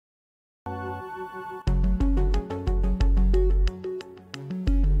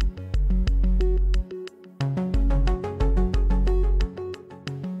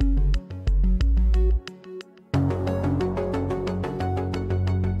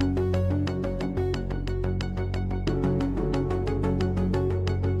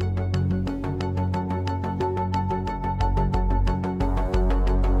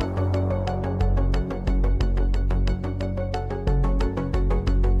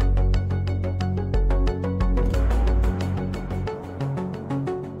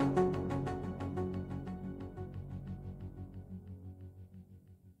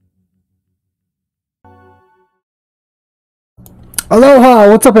Aloha,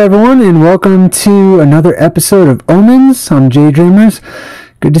 what's up everyone, and welcome to another episode of Omens. I'm JayDreamerZ.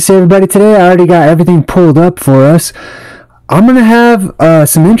 Good to see everybody today. I already got everything pulled up for us. I'm going to have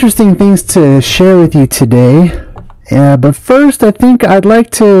some interesting things to share with you today. But first, I think I'd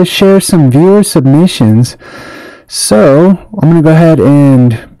like to share some viewer submissions. So, I'm going to go ahead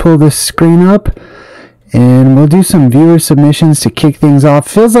and pull this screen up, and we'll do some viewer submissions to kick things off.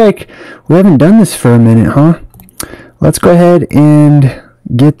 Feels like we haven't done this for a minute, huh? Let's go ahead and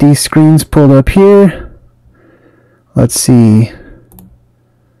get these screens pulled up here. Let's see.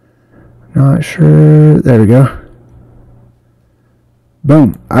 Not sure. There we go.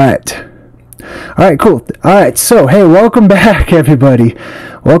 Boom. Alright. Alright, cool. Alright, so, hey, welcome back, everybody.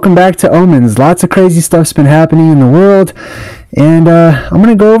 Welcome back to Omens. Lots of crazy stuff's been happening in the world, and I'm going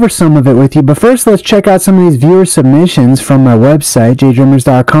to go over some of it with you. But first, let's check out some of these viewer submissions from my website,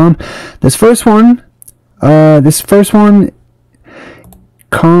 JayDreamerZ.com. This first one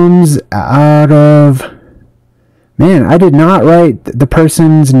comes out of, man, I did not write the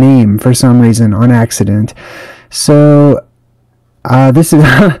person's name for some reason on accident. So this is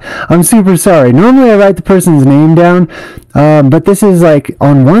I'm super sorry. Normally I write the person's name down, but this is like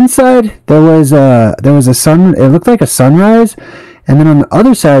on one side there was a sun. It looked like a sunrise, and then on the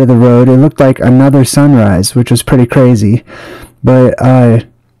other side of the road it looked like another sunrise, which was pretty crazy. But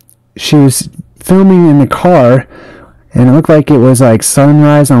she was filming in the car, and it looked like it was like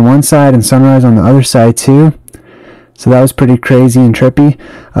sunrise on one side and sunrise on the other side too. So that was pretty crazy and trippy.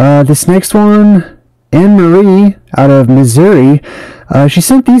 This next one, Anne-Marie out of Missouri, she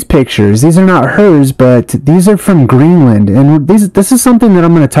sent these pictures. These are not hers, but these are from Greenland, and this is something that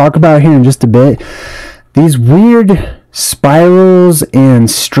I'm going to talk about here in just a bit. These weird spirals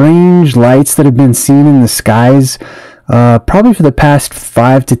and strange lights that have been seen in the skies, probably for the past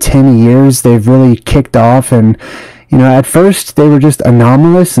 5 to 10 years, they've really kicked off. And you know, at first they were just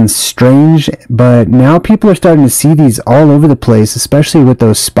anomalous and strange, but now people are starting to see these all over the place, especially with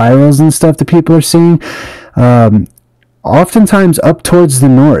those spirals and stuff that people are seeing. Oftentimes up towards the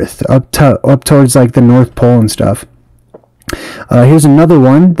north, up towards like the North Pole and stuff. Here's another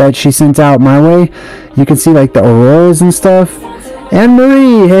one that she sent out my way. You can see like the auroras and stuff.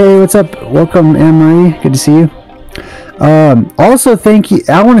 Anne-Marie, hey, what's up? Welcome, Anne-Marie. Good to see you. Also, thank you.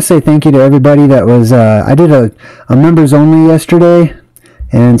 I want to say thank you to everybody that was, I did a members only yesterday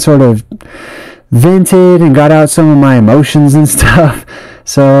and sort of vented and got out some of my emotions and stuff.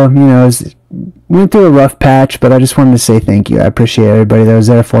 So, you know, went through a rough patch, but I just wanted to say thank you. I appreciate everybody that was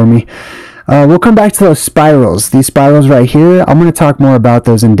there for me. We'll come back to those spirals. These spirals right here, I'm going to talk more about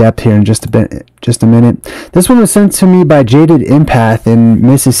those in depth here in just a minute. This one was sent to me by Jaded Empath in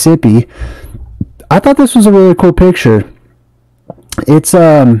Mississippi. I thought this was a really cool picture. It's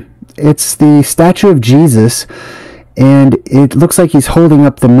the statue of Jesus, and it looks like he's holding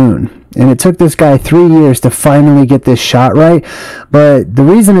up the moon. And it took this guy 3 years to finally get this shot right. But the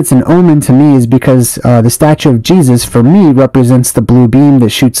reason it's an omen to me is because the statue of Jesus, for me, represents the blue beam that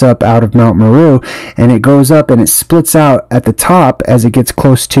shoots up out of Mount Meru, and it goes up and it splits out at the top as it gets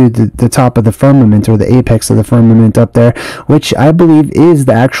close to the top of the firmament, or the apex of the firmament up there, which I believe is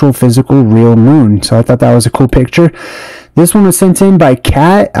the actual physical real moon. So I thought that was a cool picture. This one was sent in by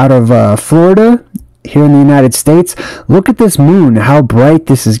Kat out of Florida, here in the United States. Look at this moon, how bright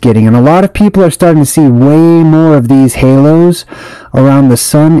this is getting, and a lot of people are starting to see way more of these halos around the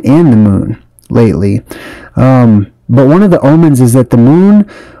sun and the moon lately. But one of the omens is that the moon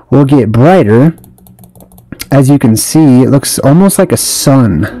will get brighter. As you can see, it looks almost like a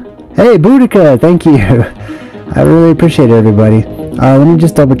sun. Hey, Boudica, thank you. I really appreciate it, everybody. Let me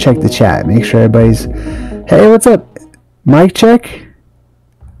just double check the chat, make sure everybody's... Hey, what's up? Mic check?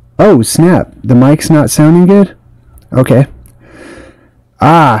 Oh, snap. The mic's not sounding good? Okay.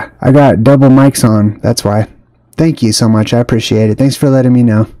 I got double mics on. That's why. Thank you so much. I appreciate it. Thanks for letting me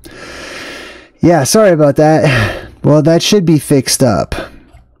know. Yeah, sorry about that. Well, that should be fixed up.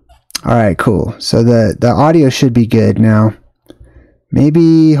 Alright, cool. So the audio should be good now.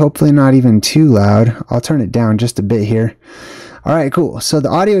 Maybe, hopefully not even too loud. I'll turn it down just a bit here. Alright, cool. So the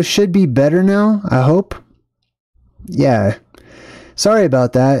audio should be better now, I hope. Yeah. Sorry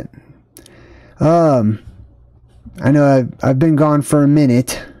about that. I know I've been gone for a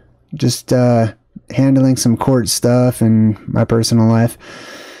minute, just handling some court stuff and my personal life.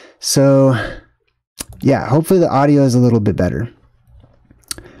 So yeah, hopefully the audio is a little bit better.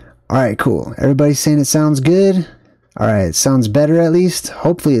 Alright, cool. Everybody's saying it sounds good? Alright, it sounds better at least.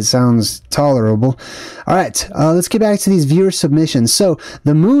 Hopefully it sounds tolerable. Alright, let's get back to these viewer submissions. So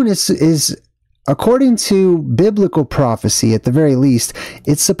the moon is according to biblical prophecy, at the very least,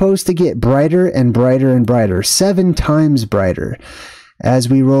 it's supposed to get brighter and brighter and brighter, 7 times brighter, as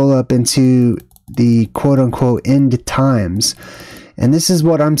we roll up into the quote-unquote end times. And this is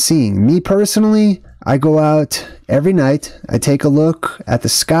what I'm seeing. Me personally, I go out every night. I take a look at the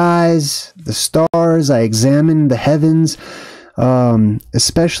skies, the stars. I examine the heavens,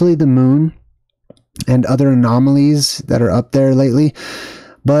 especially the moon and other anomalies that are up there lately.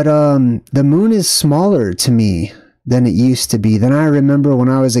 But the moon is smaller to me than it used to be, than I remember when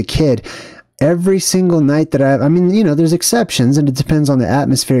I was a kid. Every single night that I mean, you know, there's exceptions and it depends on the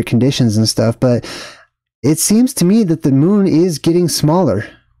atmospheric conditions and stuff, but it seems to me that the moon is getting smaller.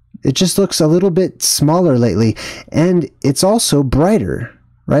 It just looks a little bit smaller lately, and it's also brighter,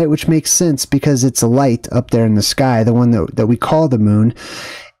 right? Which makes sense because it's a light up there in the sky, the one that we call the moon.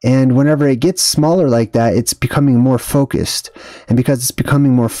 And whenever it gets smaller like that, it's becoming more focused. And because it's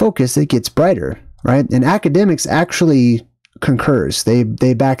becoming more focused, it gets brighter, right? And academics actually concurs. They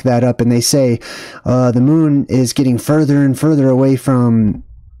back that up and they say the moon is getting further and further away from,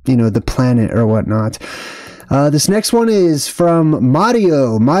 you know, the planet or whatnot. This next one is from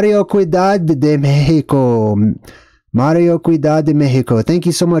Mario Cuidad de Mexico. Mario Cuidad de Mexico. Thank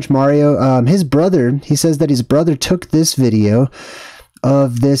you so much, Mario. His brother, he says that his brother took this video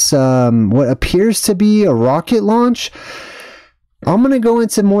of this, what appears to be a rocket launch. I'm going to go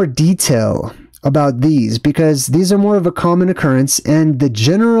into more detail about these because these are more of a common occurrence, and the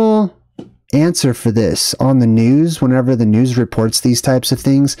general answer for this on the news, whenever the news reports these types of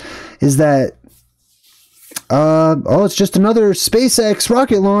things, is that oh, it's just another SpaceX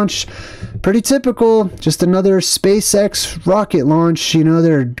rocket launch. Pretty typical. Just another SpaceX rocket launch. You know,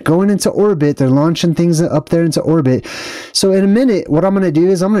 they're going into orbit. They're launching things up there into orbit. So in a minute, what I'm going to do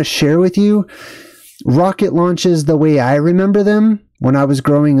is I'm going to share with you rocket launches the way I remember them when I was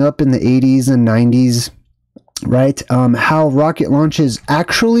growing up in the 80s and 90s, right? How rocket launches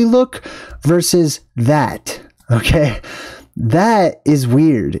actually look versus that, okay? That is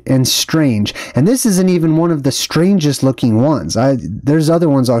weird and strange. And this isn't even one of the strangest looking ones. There's other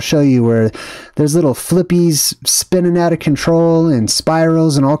ones I'll show you where there's little flippies spinning out of control and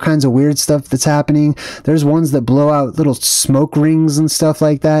spirals and all kinds of weird stuff that's happening. There's ones that blow out little smoke rings and stuff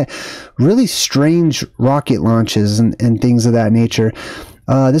like that. Really strange rocket launches and things of that nature.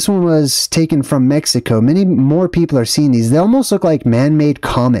 This one was taken from Mexico. Many more people are seeing these. They almost look like man-made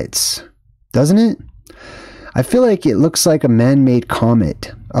comets, doesn't it? I feel like it looks like a man-made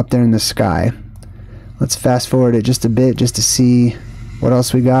comet up there in the sky. Let's fast forward it just a bit just to see what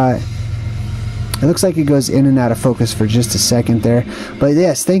else we got. It looks like it goes in and out of focus for just a second there. But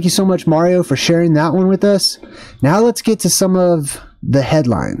yes, thank you so much, Mario, for sharing that one with us. Now let's get to some of the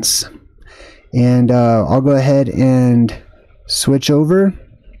headlines. And I'll go ahead and switch over.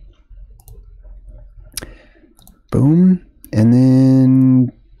 Boom. And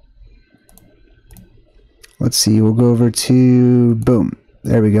then let's see, we'll go over to, boom,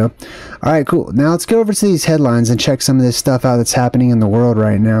 there we go. All right, cool. Now let's go over to these headlines and check some of this stuff out that's happening in the world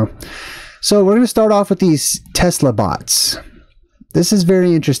right now. So we're going to start off with these Tesla bots. This is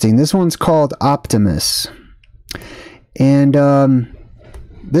very interesting. This one's called Optimus. And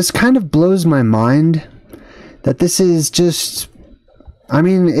this kind of blows my mind that this is just, I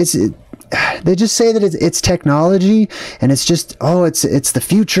mean, they just say that it's technology and it's just, oh, it's the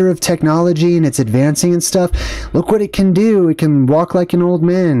future of technology and it's advancing and stuff. Look what it can do. It can walk like an old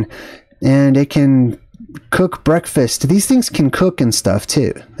man and it can cook breakfast. These things can cook and stuff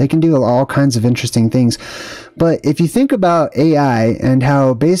too. They can do all kinds of interesting things. But if you think about AI and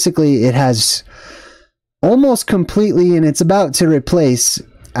how basically it has almost completely, and it's about to replace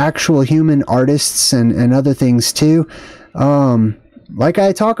actual human artists and other things too, like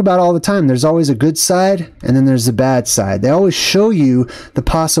I talk about all the time, there's always a good side and then there's the bad side. They always show you the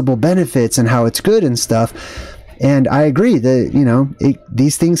possible benefits and how it's good and stuff. And I agree that, you know,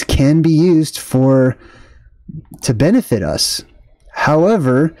 these things can be used to benefit us.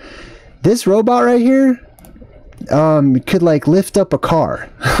 However, this robot right here could like lift up a car.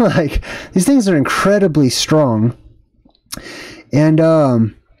 Like, these things are incredibly strong.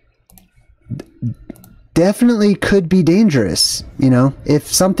 And definitely could be dangerous, you know, if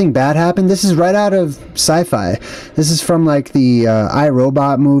something bad happened. This is right out of sci-fi. This is from like the I,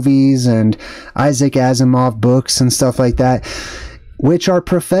 Robot movies and Isaac Asimov books and stuff like that, which are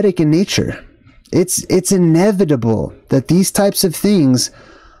prophetic in nature. It's inevitable that these types of things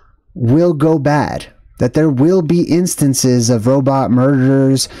will go bad, that there will be instances of robot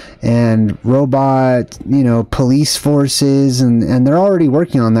murderers and robot, you know, police forces, and they're already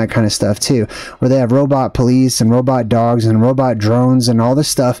working on that kind of stuff too, where they have robot police and robot dogs and robot drones and all this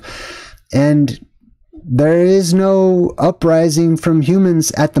stuff. And there is no uprising from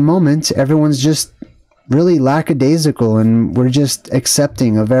humans at the moment. Everyone's just really lackadaisical, and we're just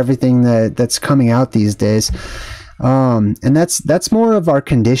accepting of everything that's coming out these days. And that's more of our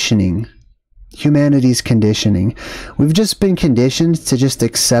conditioning, humanity's conditioning. We've just been conditioned to just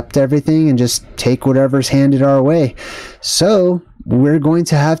accept everything and just take whatever's handed our way. So we're going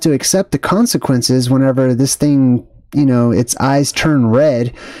to have to accept the consequences whenever this thing, you know, its eyes turn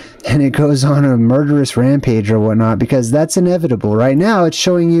red and it goes on a murderous rampage or whatnot, because that's inevitable. Right now, it's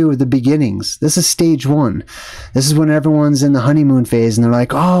showing you the beginnings. This is stage 1. This is when everyone's in the honeymoon phase and they're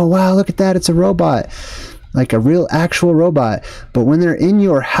like, oh, wow, look at that. It's a robot, like a real actual robot. But when they're in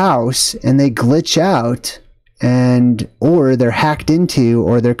your house and they glitch out, and or they're hacked into,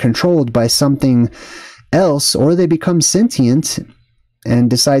 or they're controlled by something else, or they become sentient and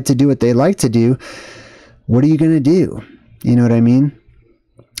decide to do what they like to do, what are you going to do? You know what I mean?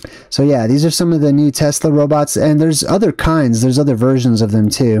 So yeah, these are some of the new Tesla robots, and there's other kinds. There's other versions of them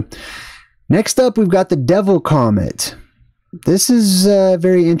too. Next up, we've got the Devil Comet. This is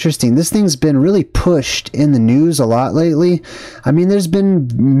very interesting. This thing's been really pushed in the news a lot lately. I mean, there's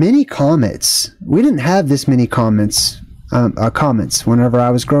been many comets. We didn't have this many comets whenever I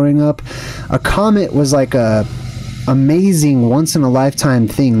was growing up. A comet was like a amazing once-in-a-lifetime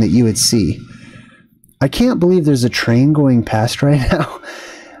thing that you would see. I can't believe there's a train going past right now.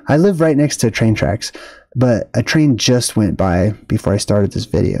 I live right next to train tracks, but a train just went by before I started this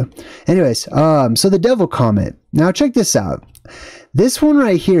video. Anyways, so the Devil Comet. Now check this out. This one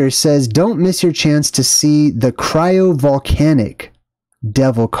right here says, don't miss your chance to see the cryovolcanic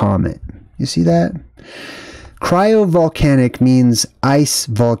Devil Comet. You see that? Cryovolcanic means ice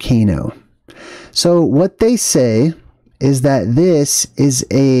volcano. So what they say is that this is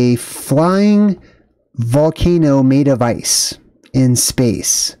a flying volcano made of ice in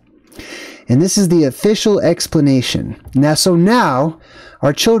space. And this is the official explanation. Now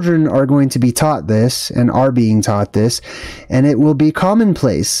our children are going to be taught this, and are being taught this, and it will be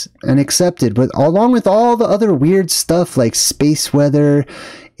commonplace and accepted, along with all the other weird stuff like space weather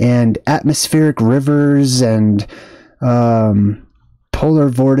and atmospheric rivers and polar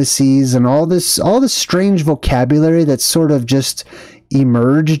vortices and all this strange vocabulary that's sort of just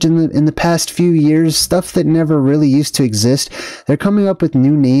emerged in the past few years, stuff that never really used to exist. They're coming up with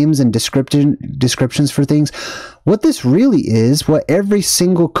new names and descriptions for things. What this really is, what every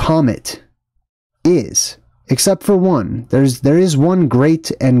single comet is, except for one. There is one great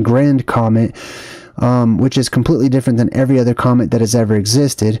and grand comet, which is completely different than every other comet that has ever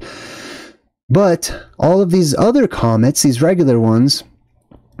existed. But all of these other comets, these regular ones,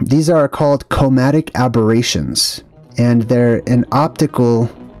 these are called chromatic aberrations. And they're an optical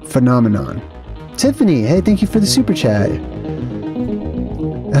phenomenon. Tiffany, hey, thank you for the super chat.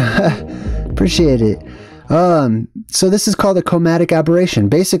 Appreciate it. So this is called a chromatic aberration.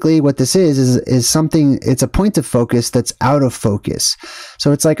 Basically, what this is something, it's a point of focus that's out of focus.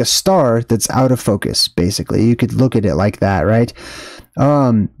 So it's like a star that's out of focus, basically. You could look at it like that, right?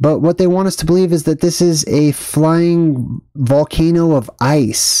 But what they want us to believe is that this is a flying volcano of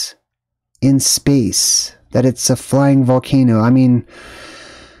ice in space. That it's a flying volcano. I mean,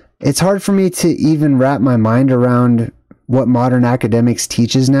 it's hard for me to even wrap my mind around what modern academics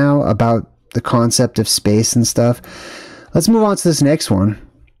teaches now about the concept of space and stuff. Let's move on to this next one.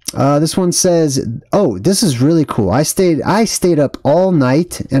 This one says, oh, this is really cool. I stayed up all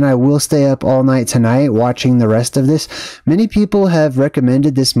night, and I will stay up all night tonight watching the rest of this. Many people have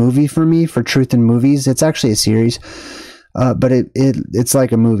recommended this movie for me, for Truth in Movies. It's actually a series, but it's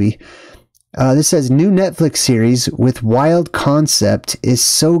like a movie. This says, new Netflix series with wild concept is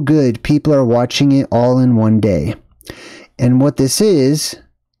so good people are watching it all in one day. And what this is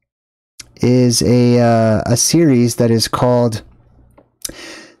a series that is called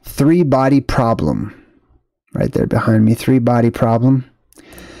Three Body Problem. Right there behind me, Three Body Problem.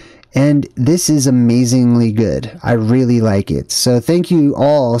 And this is amazingly good. I really like it. So thank you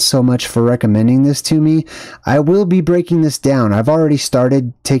all so much for recommending this to me. I will be breaking this down. I've already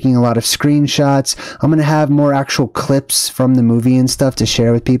started taking a lot of screenshots. I'm going to have more actual clips from the movie and stuff to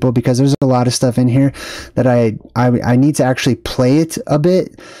share with people, because there's a lot of stuff in here that I need to actually play it a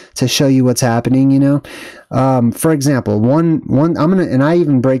bit to show you what's happening, you know. For example, and I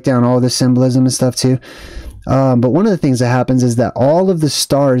even break down all the symbolism and stuff too. But one of the things that happens is that all of the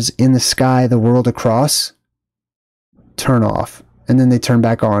stars in the sky, the world across, turn off, and then they turn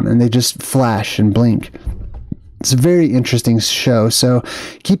back on, and they just flash and blink. It's a very interesting show, so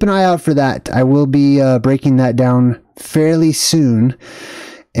keep an eye out for that. I will be breaking that down fairly soon,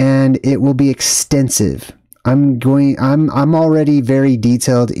 and it will be extensive. I'm already very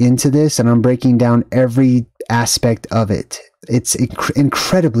detailed into this, and I'm breaking down every aspect of it. It's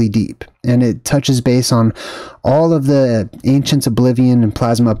incredibly deep, and it touches base on all of the ancient Oblivion and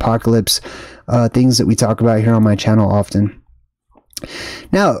plasma apocalypse things that we talk about here on my channel often.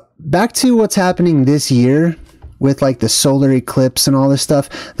 Now, back to what's happening this year with like the solar eclipse and all this stuff.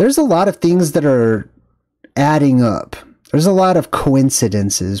 There's a lot of things that are adding up. There's a lot of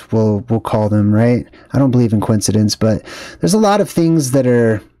coincidences, we'll call them, right? I don't believe in coincidence, but there's a lot of things that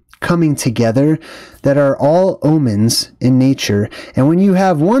are coming together that are all omens in nature. And when you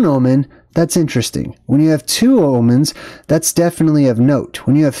have one omen, that's interesting. When you have two omens, that's definitely of note.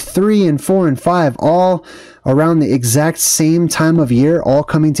 When you have 3 and 4 and 5 all around the exact same time of year, all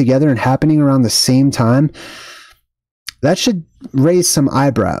coming together and happening around the same time, that should raise some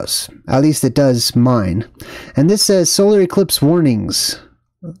eyebrows. At least it does mine. And this says solar eclipse warnings.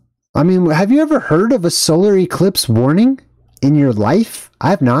 I mean, have you ever heard of a solar eclipse warning in your life?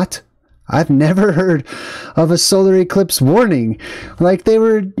 I've not. I've never heard of a solar eclipse warning. Like they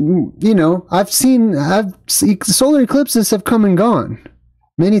were, you know, I've seen solar eclipses have come and gone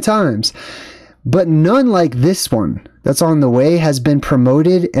many times, but none like this one that's on the way has been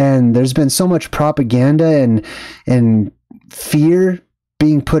promoted, and there's been so much propaganda and fear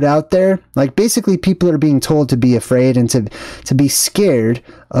being put out there. Like basically people are being told to be afraid and to be scared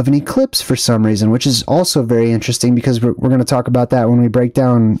of an eclipse for some reason, which is also very interesting because we're going to talk about that when we break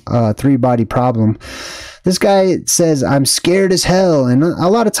down three-body problem. This guy says, I'm scared as hell. And a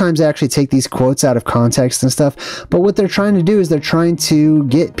lot of times I actually take these quotes out of context and stuff. But what they're trying to do is they're trying to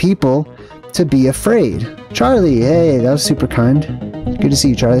get people to be afraid. Charlie, hey, that was super kind. Good to see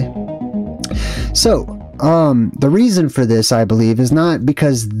you, Charlie. So, the reason for this, I believe, is not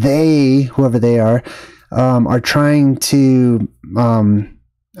because they, whoever they are trying to,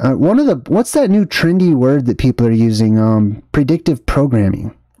 what's that new trendy word that people are using? Predictive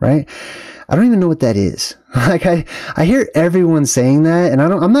programming, right? I don't even know what that is. Like I hear everyone saying that, and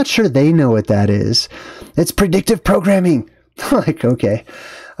I'm not sure they know what that is. It's predictive programming. Like, okay.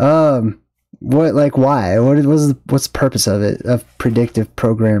 What, like, why? What's the purpose of it, of predictive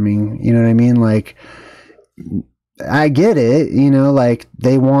programming? You know what I mean? Like, I get it, you know, like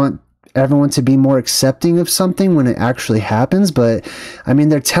they want everyone to be more accepting of something when it actually happens, but I mean,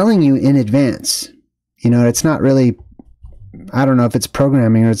 they're telling you in advance, you know, it's not really, I don't know if it's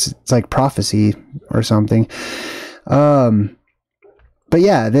programming or it's like prophecy or something. But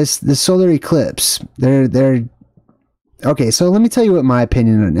yeah, this solar eclipse, they're okay. So let me tell you what my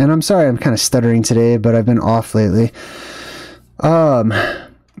opinion, and I'm sorry, I'm kind of stuttering today, but I've been off lately.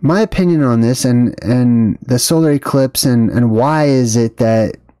 My opinion on this and the solar eclipse and why is it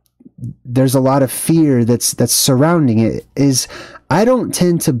that there's a lot of fear that's surrounding it is I don't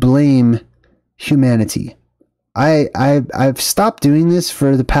tend to blame humanity. I've stopped doing this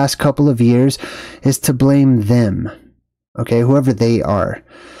for the past couple of years, is to blame them. Okay, whoever they are.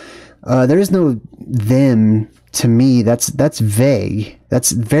 There is no them to me. That's vague.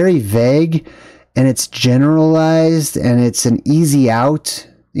 That's very vague, and it's generalized, and it's an easy out,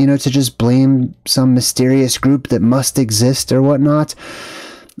 you know, to just blame some mysterious group that must exist or whatnot.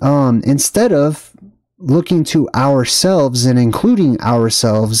 Instead of looking to ourselves and including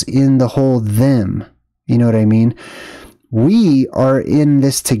ourselves in the whole them. You know what I mean? We are in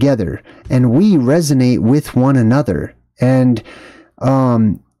this together, and we resonate with one another. And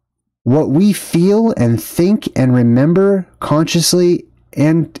what we feel and think and remember consciously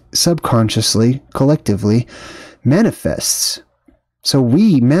and subconsciously, collectively, manifests. So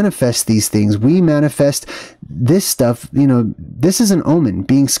we manifest these things. We manifest this stuff. You know, this is an omen,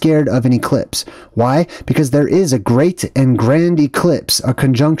 being scared of an eclipse. Why? Because there is a great and grand eclipse, a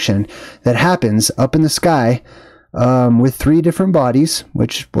conjunction that happens up in the sky with 3 different bodies,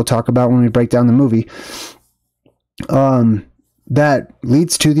 which we'll talk about when we break down the movie, that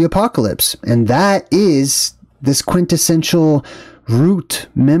leads to the apocalypse. And that is this quintessential root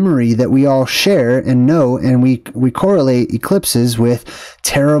memory that we all share and know, and we correlate eclipses with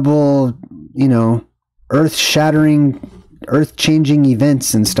terrible, you know, earth-shattering, earth-changing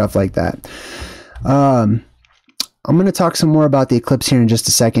events and stuff like that. I'm going to talk some more about the eclipse here in just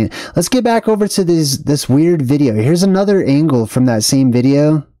a second. Let's get back over to this weird video. Here's another angle from that same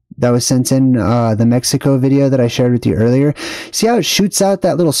video that was sent in, the Mexico video that I shared with you earlier. See how it shoots out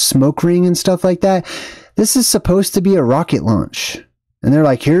that little smoke ring and stuff like that? This is supposed to be a rocket launch. And they're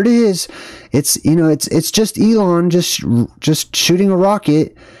like, here it is. It's, you know, it's just Elon just shooting a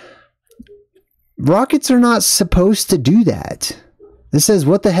rocket. Rockets are not supposed to do that. This says,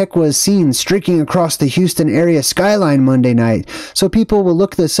 what the heck was seen streaking across the Houston area skyline Monday night? So people will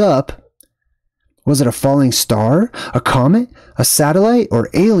look this up Was it a falling star, a comet, a satellite, or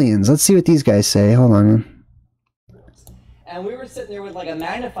aliens? Let's see what these guys say. Hold on. And we were sitting there with like a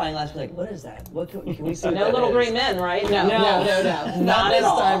magnifying glass, like, what is that? What can we see? No little green men, right? No, not this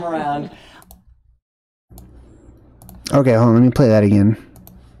time around. Okay, hold on. Let me play that again.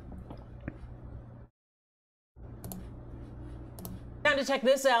 Time to check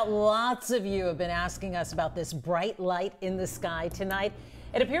this out. Lots of you have been asking us about this bright light in the sky tonight.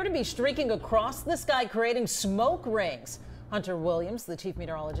 It appeared to be streaking across the sky, creating smoke rings. Hunter Williams, the chief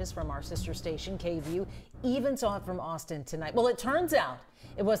meteorologist from our sister station, KVUE, even saw it from Austin tonight. Well, it turns out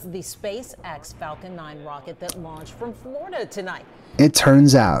it was the SpaceX Falcon 9 rocket that launched from Florida tonight. It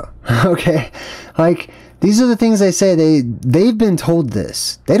turns out. Okay. Like, these are the things they say. They've been told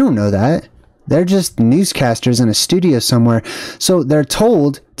this. They don't know that. They're just newscasters in a studio somewhere. So they're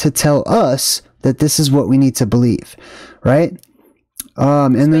told to tell us that this is what we need to believe, right?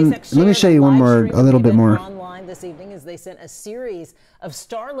 And then let me show you one more, a little bit more. Online this evening as they sent a series of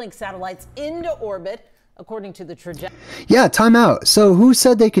Starlink satellites into orbit according to the trajectory. Yeah, time out. So who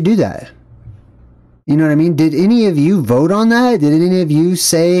said they could do that? You know what I mean? Did any of you vote on that? Did any of you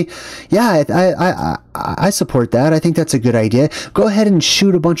say, yeah, I support that. I think that's a good idea. Go ahead and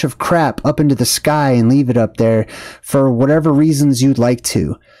shoot a bunch of crap up into the sky and leave it up there for whatever reasons you'd like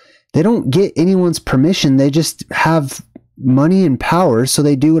to. They don't get anyone's permission. They just have money and power, so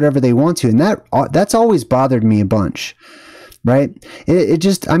they do whatever they want to. And that's always bothered me a bunch, right? It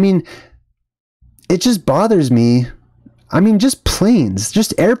just bothers me. I mean, just planes,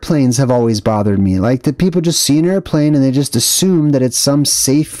 just airplanes have always bothered me. Like, that people just see an airplane and they just assume that it's some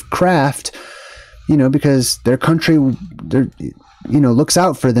safe craft, you know, because their country, looks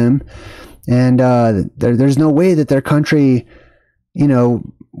out for them. And there's no way that their country,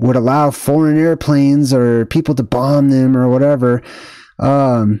 would allow foreign airplanes or people to bomb them or whatever.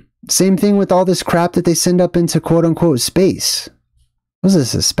 Same thing with all this crap that they send up into quote unquote space. Was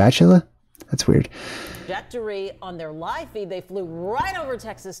this a spatula? That's weird. Trajectory on their live feed, they flew right over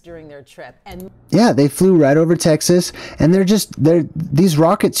Texas during their trip. And yeah, they flew right over Texas, and these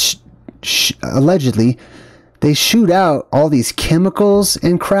rockets allegedly, they shoot out all these chemicals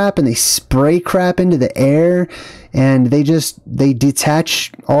and crap, and they spray crap into the air, and they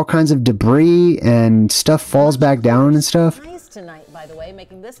detach all kinds of debris, and stuff falls back down and stuff. Nice tonight, by the way,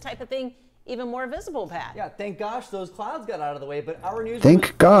 making this type of thing even more visible, Pat. Yeah, thank gosh those clouds got out of the way, but our news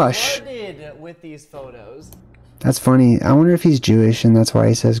thank gosh flooded with these photos. That's funny. I wonder if he's Jewish and that's why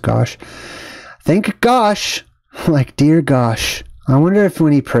he says gosh. Thank gosh. Like, dear gosh. I wonder if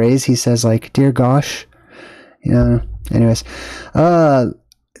when he prays he says like dear gosh. Anyways.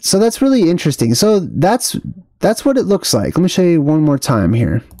 So that's really interesting. So that's what it looks like. Let me show you one more time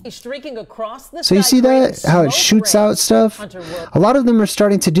here. Streaking across the so you see that? How it shoots out stuff? A lot of them are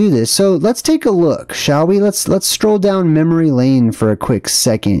starting to do this. So let's take a look, shall we? Let's stroll down memory lane for a quick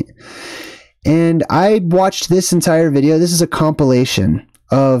second. And I watched this entire video. This is a compilation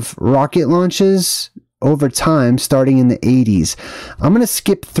of rocket launches over time starting in the 80s. I'm going to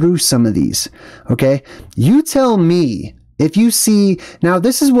skip through some of these, okay? You tell me if you see... Now,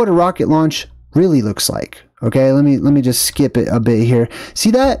 this is what a rocket launch really looks like. Okay, let me just skip it a bit here. See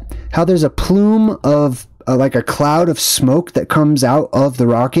that? How there's a plume of like a cloud of smoke that comes out of the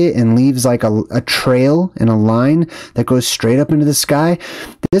rocket and leaves like a trail and a line that goes straight up into the sky.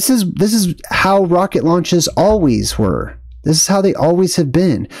 This is how rocket launches always were. This is how they always have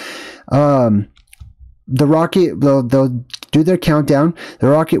been. The rocket, they'll do their countdown. The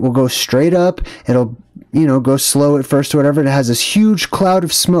rocket will go straight up. It'll go slow at first or whatever. It has this huge cloud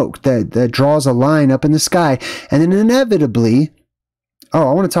of smoke that draws a line up in the sky. And then inevitably, I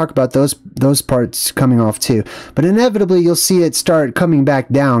want to talk about those parts coming off too. But inevitably, you'll see it start coming back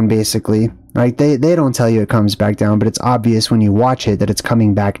down, basically. Right? They don't tell you it comes back down, but it's obvious when you watch it that it's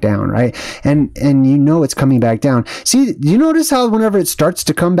coming back down, right? And it's coming back down. See, do you notice how whenever it starts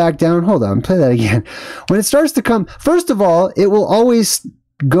to come back down? Hold on, play that again. When it starts to come, first of all, it will always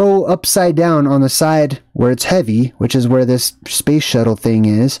go upside down on the side where it's heavy, which is where this space shuttle thing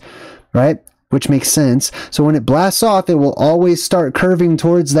is, right? Which makes sense. So when it blasts off, it will always start curving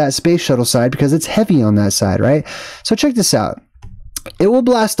towards that space shuttle side because it's heavy on that side, right? So check this out. It will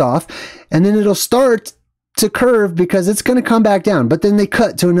blast off, and then it'll start to curve because it's going to come back down. But then they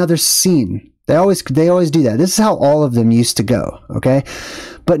cut to another scene. They always do that. This is how all of them used to go, okay?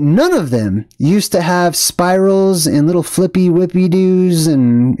 But none of them used to have spirals and little flippy whippy doos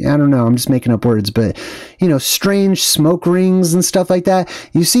and I don't know, I'm just making up words, but strange smoke rings and stuff like that.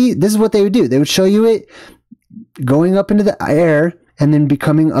 You see, this is what they would do. They would show you it going up into the air and then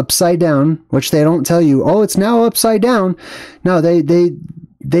becoming upside down, which they don't tell you, oh, it's now upside down. No, they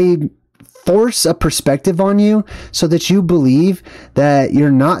force a perspective on you so that you believe that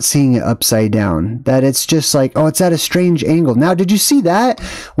you're not seeing it upside down, that it's just like, oh, it's at a strange angle. Now, did you see that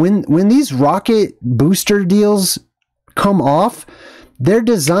when these rocket booster deals come off, they're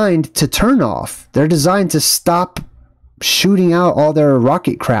designed to turn off. They're designed to stop shooting out all their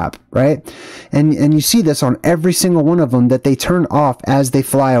rocket crap, right? And you see this on every single one of them, that they turn off as they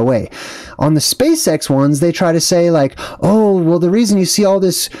fly away. On the SpaceX ones, they try to say like, oh, well, the reason you see all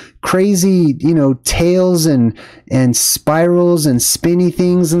this crazy, you know, tails and spirals and spinny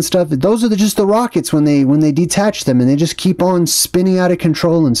things and stuff, those are just the rockets when they detach them, and they just keep on spinning out of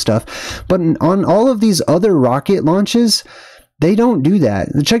control and stuff. But on all of these other rocket launches, they don't do that.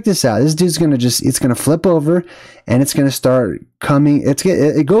 Check this out. This dude's gonna it's gonna flip over, and it's gonna start coming.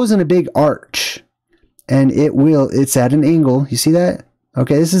 It goes in a big arch, and it's at an angle. You see that?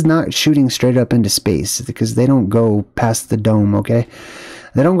 Okay, this is not shooting straight up into space, because they don't go past the dome. Okay,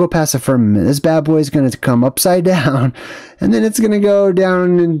 they don't go past the firmament. This bad boy is gonna come upside down, and then it's gonna go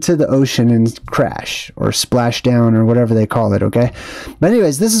down into the ocean and crash or splash down or whatever they call it. Okay, but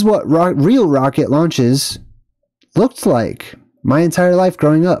anyways, this is what real rocket launches looked like my entire life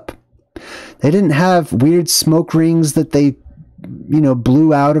growing up. They didn't have weird smoke rings that they, you know,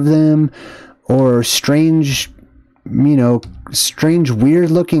 blew out of them, or strange, you know, weird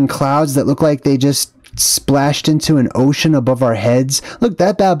looking clouds that look like they just splashed into an ocean above our heads. Look,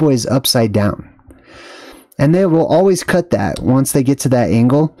 that bad boy is upside down. And they will always cut that once they get to that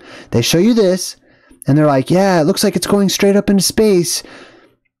angle. They show you this, and they're like, yeah, it looks like it's going straight up into space.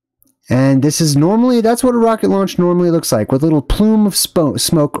 And this is that's what a rocket launch normally looks like, with a little plume of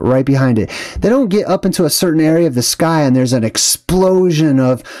smoke right behind it. They don't get up into a certain area of the sky and there's an explosion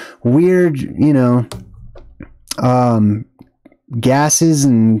of weird, you know, gases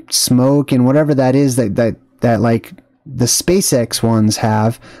and smoke and whatever that is that like the SpaceX ones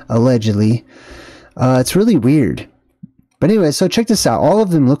have, allegedly. It's really weird. But anyway, so check this out. All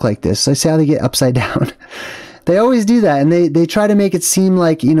of them look like this. So see how they get upside down? They always do that, and they try to make it seem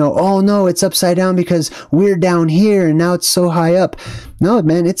like, you know, oh no, it's upside down because we're down here and now it's so high up. No,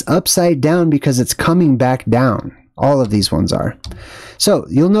 man, it's upside down because it's coming back down. All of these ones are. So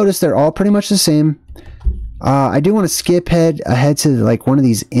you'll notice they're all pretty much the same. I do want to skip ahead to like one of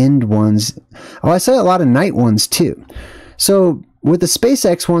these end ones. Oh, I saw a lot of night ones too. So with the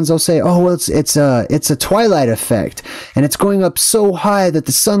SpaceX ones, they'll say, oh, well, it's a twilight effect, and it's going up so high that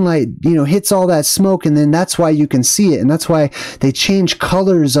the sunlight, you know, hits all that smoke, and then that's why you can see it, and that's why they change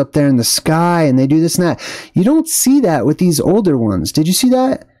colors up there in the sky, and they do this and that. You don't see that with these older ones. Did you see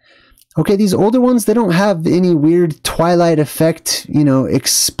that? Okay, these older ones, they don't have any weird twilight effect, you know,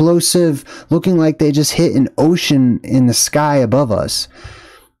 explosive, looking like they just hit an ocean in the sky above us.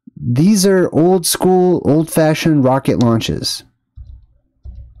 These are old school, old-fashioned rocket launches.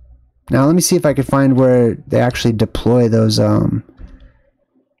 Now, let me see if I can find where they actually deploy those. There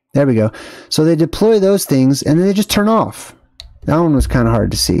we go. So they deploy those things, and then they just turn off. That one was kind of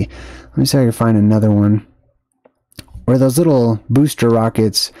hard to see. Let me see if I can find another one. Where those little booster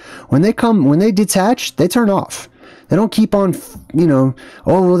rockets, when they detach, they turn off. They don't keep on, you know,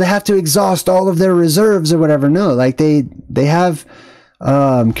 oh, well, they have to exhaust all of their reserves or whatever. No, like they have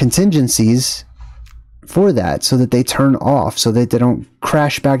contingencies for that, so that they turn off, so that they don't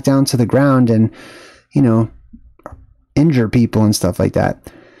crash back down to the ground and, you know, injure people and stuff like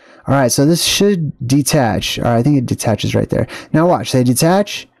that. All right, so this should detach. All right, I think it detaches right there. Now watch, they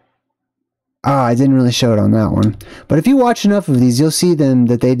detach. I didn't really show it on that one, but if you watch enough of these, you'll see them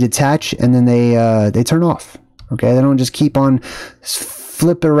that they detach and then they turn off. Okay, they don't just keep on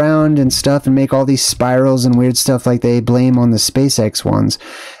flip around and stuff and make all these spirals and weird stuff like they blame on the SpaceX ones.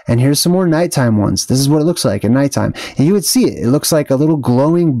 And here's some more nighttime ones. This is what it looks like at nighttime, and you would see it. It looks like a little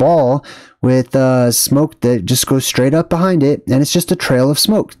glowing ball with smoke that just goes straight up behind it, and it's just a trail of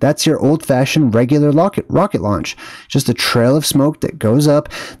smoke. That's your old-fashioned regular rocket launch. Just a trail of smoke that goes up.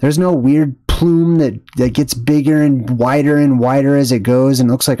 There's no weird plume that gets bigger and wider as it goes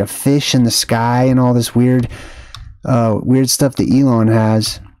and looks like a fish in the sky and all this weird stuff that Elon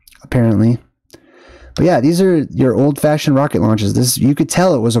has, apparently. But yeah, these are your old-fashioned rocket launches. This, you could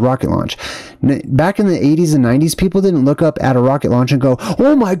tell it was a rocket launch. Back in the 80s and 90s, people didn't look up at a rocket launch and go,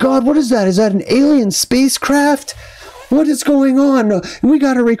 oh my god, what is that? Is that an alien spacecraft? What is going on? We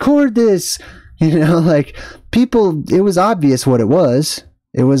got to record this. You know, like, people, it was obvious what it was.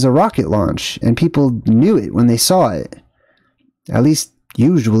 It was a rocket launch, and people knew it when they saw it. At least,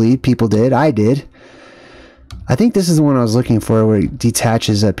 usually, people did. I did. I think this is the one I was looking for, where it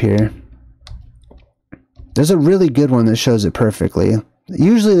detaches up here. There's a really good one that shows it perfectly.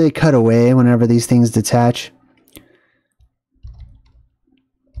 Usually they cut away whenever these things detach.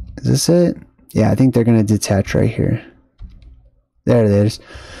 Is this it? Yeah, I think they're going to detach right here. There it is.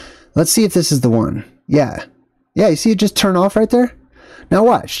 Let's see if this is the one. Yeah. Yeah, you see it just turn off right there? Now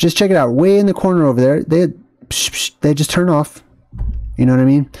watch. Just check it out. Way in the corner over there. They just turn off. You know what I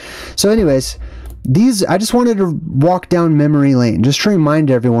mean? So anyways, these, I just wanted to walk down memory lane just to remind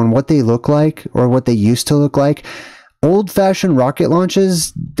everyone what they look like, or what they used to look like. Old-fashioned rocket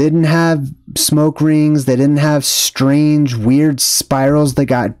launches didn't have smoke rings. They didn't have strange, weird spirals that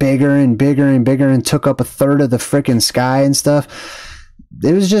got bigger and bigger and bigger and took up a third of the frickin' sky and stuff.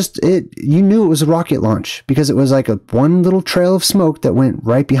 It was just, you knew it was a rocket launch because it was like a one little trail of smoke that went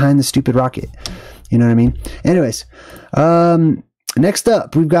right behind the stupid rocket. You know what I mean? Anyways, next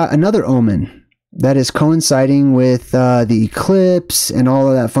up, we've got another omen that is coinciding with the eclipse and all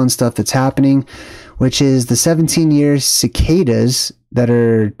of that fun stuff that's happening, which is the 17-year cicadas that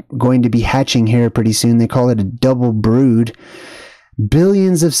are going to be hatching here pretty soon. They call it a double brood.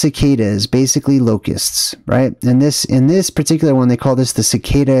 Billions of cicadas, basically locusts, right? And in this particular one, they call this the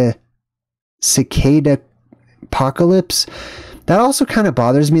cicada apocalypse. That also kind of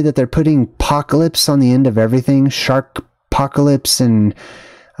bothers me that they're putting apocalypse on the end of everything. Shark apocalypse and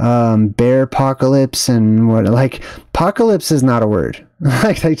bear apocalypse and what, like, apocalypse is not a word.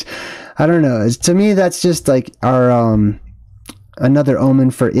 like I don't know. To me, that's just like our another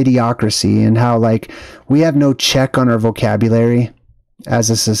omen for idiocracy, and how like we have no check on our vocabulary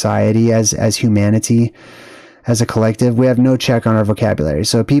as a society, as humanity, as a collective. We have no check on our vocabulary.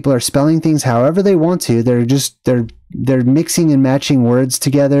 So people are spelling things however they want to. They're mixing and matching words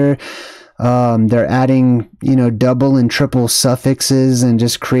together. They're adding, double and triple suffixes and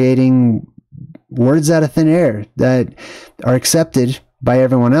just creating words out of thin air that are accepted by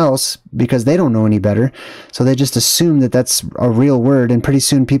everyone else because they don't know any better. So they just assume that that's a real word, and pretty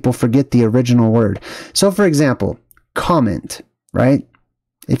soon people forget the original word. So for example, comment, right?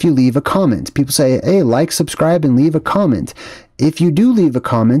 If you leave a comment, people say, hey, like, subscribe, and leave a comment. If you do leave a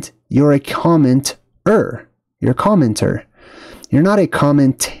comment, you're a commenter. You're a commenter. You're not a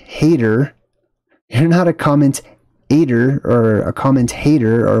commentator. You're not a commentator or a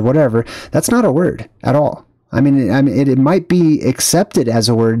commentator or whatever. That's not a word at all. I mean, it might be accepted as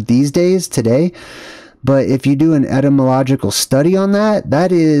a word these days, today, but if you do an etymological study on that,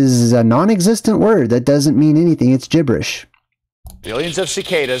 that is a non-existent word. That doesn't mean anything. It's gibberish. Billions of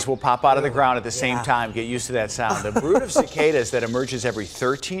cicadas will pop out of the ground at the same time. Get used to that sound. The brood of cicadas that emerges every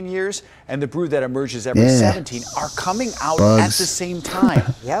 13 years and the brood that emerges every 17 are coming out at the same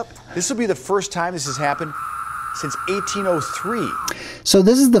time. Yep. This will be the first time this has happened since 1803. So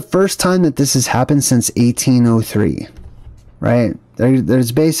this is the first time that this has happened since 1803, right?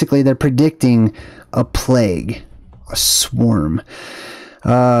 There's basically, they're predicting a plague, a swarm.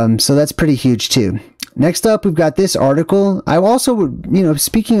 So that's pretty huge too. Next up, we've got this article. I also would,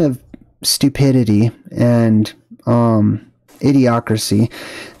 speaking of stupidity and idiocracy,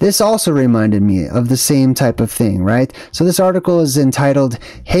 this also reminded me of the same type of thing, right? So this article is entitled,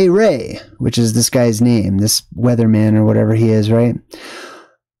 Hey Ray, which is this guy's name, this weatherman or whatever he is, right?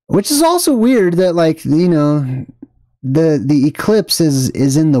 Which is also weird that, like, the eclipse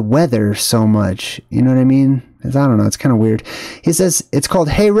is in the weather so much. You know what I mean? I don't know. It's kind of weird. He says, it's called,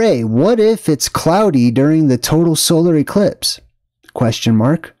 Hey Ray, what if it's cloudy during the total solar eclipse? Question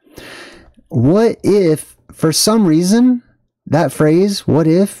mark. What if, for some reason, that phrase, what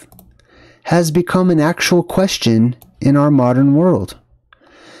if, has become an actual question in our modern world?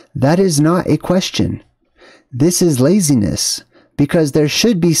 That is not a question. This is laziness, because there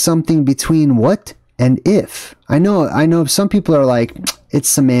should be something between what and if. I know some people are like, it's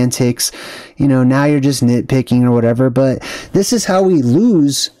semantics, now you're just nitpicking or whatever, but this is how we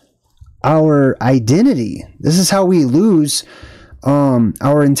lose our identity. This is how we lose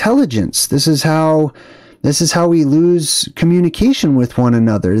our intelligence. This is how we lose communication with one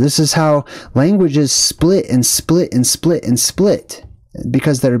another. This is how languages split and split and split and split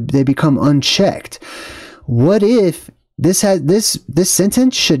because they become unchecked. What if this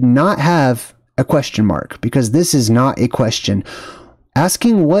sentence should not have a question mark, because this is not a question.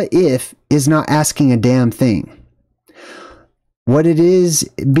 Asking what if is not asking a damn thing. What it is,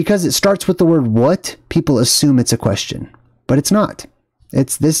 because it starts with the word what, people assume it's a question, but it's not.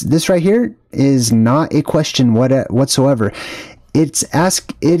 It's this right here is not a question whatsoever. It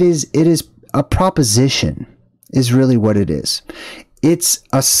is a proposition, is really what it is. It's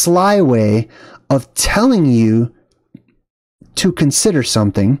a sly way of telling you to consider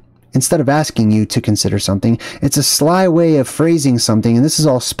something instead of asking you to consider something. It's a sly way of phrasing something, and this is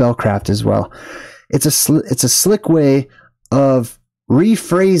all spellcraft as well. It's a slick way of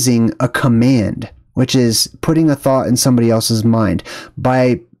rephrasing a command, which is putting a thought in somebody else's mind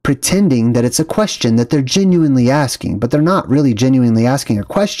by pretending that it's a question that they're genuinely asking, but they're not really genuinely asking a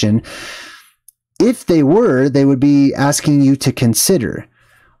question. If they were, they would be asking you to consider.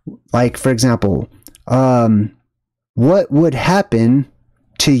 Like, for example, what would happen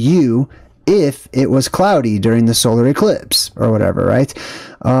to you if it was cloudy during the solar eclipse or whatever, right?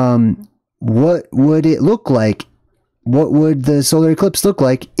 What would it look like? What would the solar eclipse look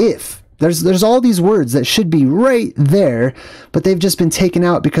like if? There's all these words that should be right there, but they've just been taken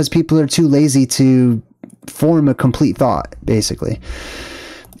out because people are too lazy to form a complete thought, basically.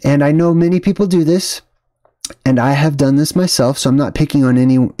 And I know many people do this, and I have done this myself, so I'm not picking on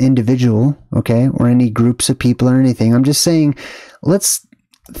any individual, okay, or any groups of people or anything. I'm just saying, let's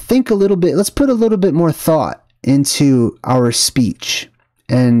think a little bit, let's put a little bit more thought into our speech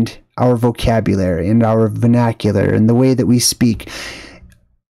and our vocabulary and our vernacular and the way that we speak.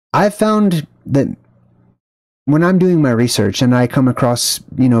 I've found that when I'm doing my research and I come across,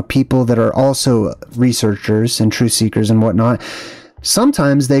 people that are also researchers and truth seekers and whatnot,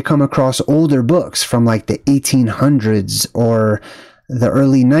 sometimes they come across older books from like the 1800s or the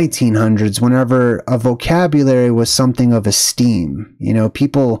early 1900s, whenever a vocabulary was something of esteem.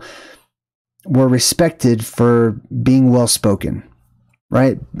 People were respected for being well-spoken,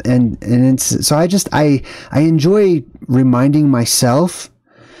 right? So I enjoy reminding myself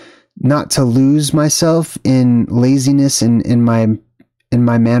not to lose myself in laziness in my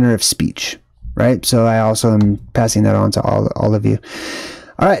manner of speech, right? So I also am passing that on to all of you.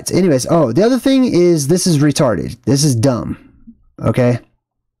 All right. Anyways, the other thing is, this is retarded. This is dumb. Okay.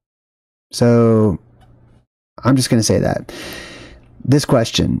 So I'm just going to say that this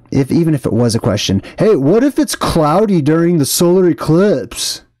question, even if it was a question, hey, what if it's cloudy during the solar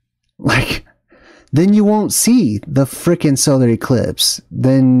eclipse? Like, then you won't see the frickin' solar eclipse.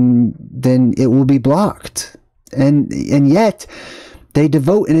 Then it will be blocked. And yet they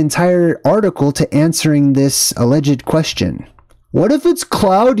devote an entire article to answering this alleged question. What if it's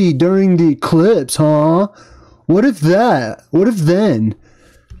cloudy during the eclipse, huh? What if that? What if then?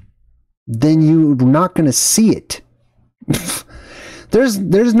 Then you're not going to see it.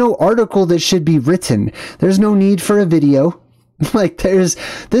 There's no article that should be written. There's no need for a video. Like, this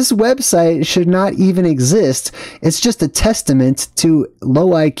website should not even exist. It's just a testament to low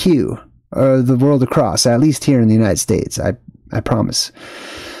IQ the world across, at least here in the United States. I promise.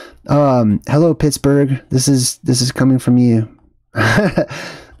 Hello, Pittsburgh. This is coming from you.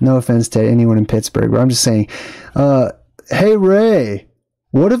 No offense to anyone in Pittsburgh, but I'm just saying. Hey, Ray,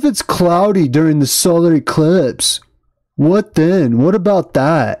 what if it's cloudy during the solar eclipse? What then? What about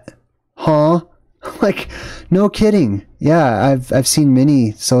that? Huh? Like, no kidding. Yeah, I've seen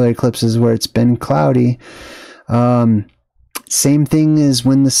many solar eclipses where it's been cloudy. Same thing as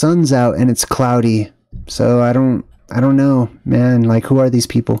when the sun's out and it's cloudy. So I don't know, man. Like, who are these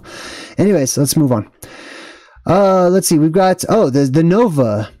people? Anyways, let's move on. Let's see. We've got the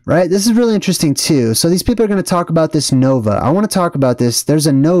nova, right? This is really interesting too. So these people are going to talk about this nova. I want to talk about this. There's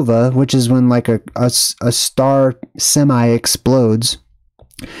a nova, which is when like a star semi explodes,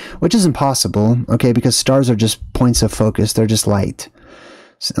 which is impossible, okay, because stars are just points of focus. They're just light.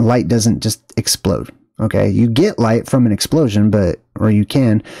 Light doesn't just explode, okay? You get light from an explosion, or you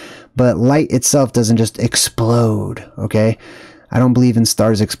can, but light itself doesn't just explode, okay? I don't believe in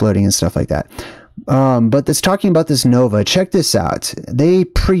stars exploding and stuff like that. But it's talking about this nova. Check this out. They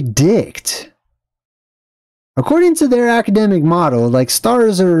predict, according to their academic model, like,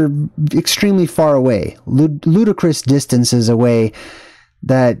 stars are extremely far away, ludicrous distances away,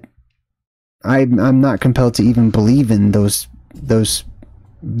 that I'm not compelled to even believe in those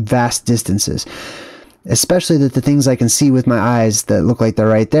vast distances, especially that the things I can see with my eyes that look like they're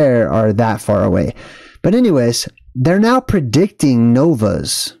right there are that far away. But anyways, they're now predicting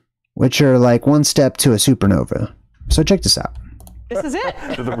novas, which are like one step to a supernova. So check this out. This is it.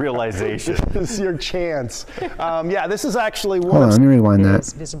 The realization. This is your chance. Yeah, this is actually one. Hold on, let me rewind that.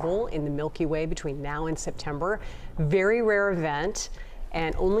 Is visible in the Milky Way between now and September. Very rare event,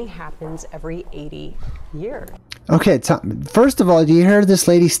 and only happens every 80 years. Okay, first of all, do you hear this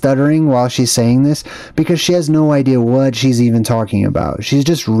lady stuttering while she's saying this? Because she has no idea what she's even talking about. She's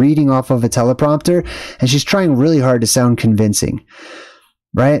just reading off of a teleprompter, and she's trying really hard to sound convincing.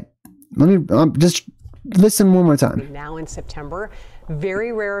 Right? Let me just listen one more time. Now in September,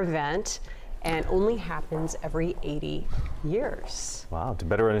 very rare event, and only happens every 80 years. Wow, to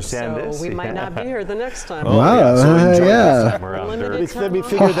better understand so this. we might not be here the next time. Oh, wow, yeah. Let me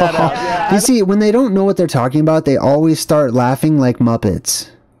figure that out. Yeah. You see, when they don't know what they're talking about, they always start laughing like Muppets.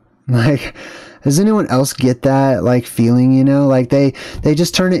 Like, does anyone else get that, like, feeling, you know? Like, they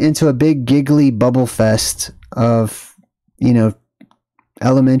just turn it into a big giggly bubble fest of, you know,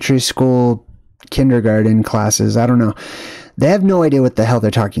 elementary school, kindergarten classes. I don't know. They have no idea what the hell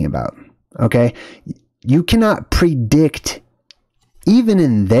they're talking about. Okay? You cannot predict, even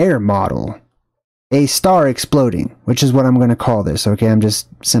in their model, a star exploding, which is what I'm going to call this. Okay? I'm just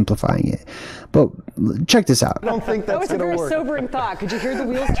simplifying it. But check this out. I don't think that's That was a going to very work. sobering thought. Could you hear the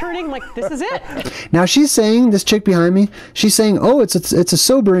wheels turning? Like, this is it. Now she's saying, this chick behind me, she's saying, oh, it's a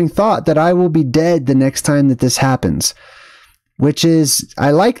sobering thought that I will be dead the next time that this happens. Which is,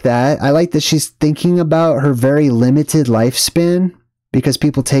 I like that. I like that she's thinking about her very limited lifespan, because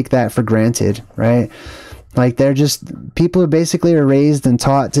people take that for granted, right? Like people are basically raised and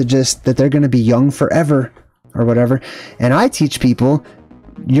taught to just, that they're going to be young forever or whatever. And I teach people,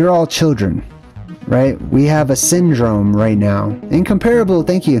 you're all children. Right? We have a syndrome right now. Incomparable,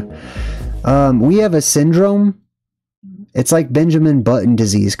 thank you. We have a syndrome. It's like Benjamin Button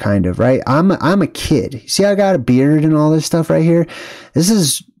disease, kind of, right? I'm a kid. See, I got a beard and all this stuff right here. This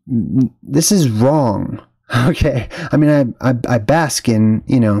is wrong. Okay. I mean, I bask in,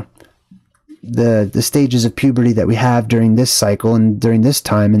 you know, the stages of puberty that we have during this cycle and during this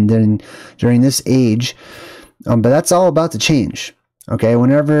time and then during this age. But that's all about to change. Okay.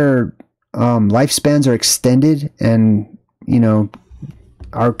 Whenever lifespans are extended and, you know,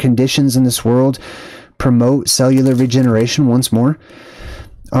 our conditions in this world promote cellular regeneration once more,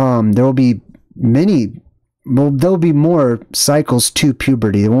 there will be there'll be more cycles to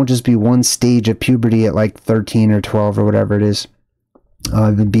puberty. It won't just be one stage of puberty at like 13 or 12 or whatever it is.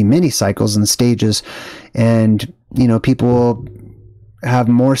 It would be many cycles and stages, and, you know, people will have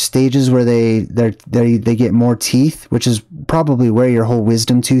more stages where they get more teeth, which is probably where your whole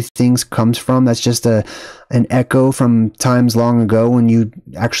wisdom tooth things comes from. That's just an echo from times long ago when you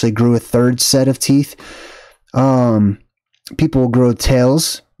actually grew a third set of teeth. People will grow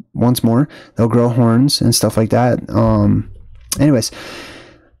tails once more. They'll grow horns and stuff like that. Anyways,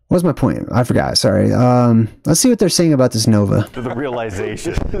 what's my point? I forgot. Sorry. Let's see what they're saying about this nova. The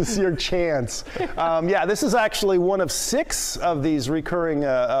realization. This is your chance. Yeah, this is actually one of 6 of these recurring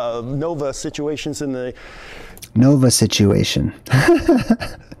nova situations in the... Nova situation.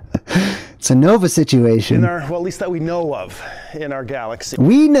 It's a nova situation. In our, well, at least that we know of in our galaxy.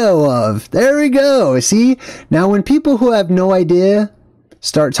 We know of. There we go. See? Now, when people who have no idea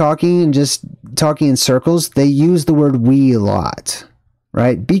start talking and just talking in circles, they use the word we a lot.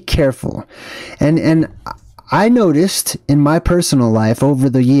 Right? Be careful. And I noticed in my personal life over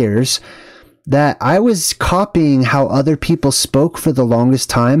the years that I was copying how other people spoke for the longest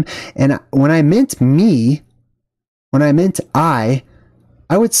time. And when I meant me, when I meant I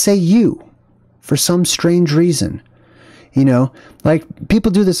would say you for some strange reason. You know, like people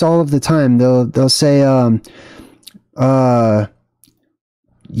do this all of the time. They'll say,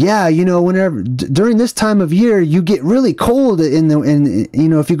 yeah, you know, whenever during this time of year, you get really cold you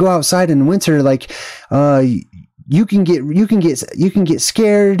know, if you go outside in winter, like, you can get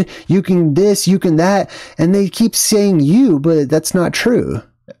scared, you can this, you can that. And they keep saying you, but that's not true.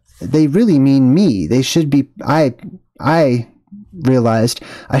 They really mean me. They should be, I realized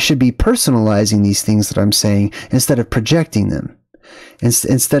I should be personalizing these things that I'm saying instead of projecting them.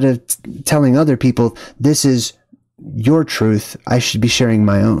 Instead of telling other people, this is your truth, I should be sharing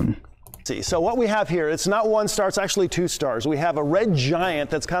my own. So what we have here, it's not 1 star, it's actually 2 stars. We have a red giant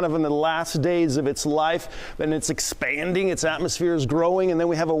that's kind of in the last days of its life, and it's expanding, its atmosphere is growing, and then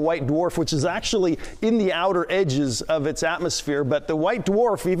we have a white dwarf, which is actually in the outer edges of its atmosphere. But the white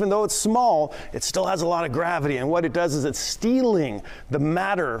dwarf, even though it's small, it still has a lot of gravity, and what it does is it's stealing the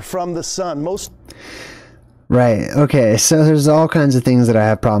matter from the sun. Right, okay, so there's all kinds of things that I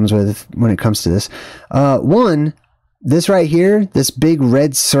have problems with when it comes to this. One, this right here, this big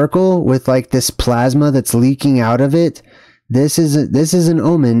red circle with like this plasma that's leaking out of it, this is an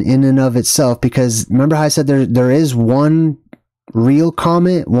omen in and of itself, because remember how I said there is one real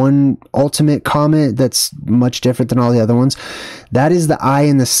comet, one ultimate comet that's much different than all the other ones. That is the eye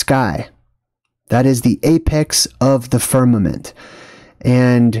in the sky. That is the apex of the firmament.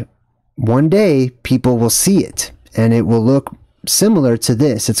 And one day people will see it and it will look similar to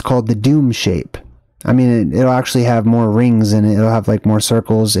this. It's called the doom shape. I mean, it'll actually have more rings in it. It'll have like more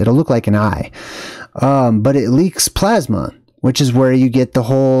circles. It'll look like an eye. But it leaks plasma, which is where you get the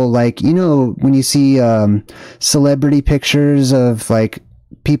whole, like, you know, when you see celebrity pictures of like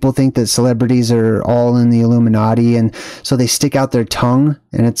people think that celebrities are all in the Illuminati, and so they stick out their tongue,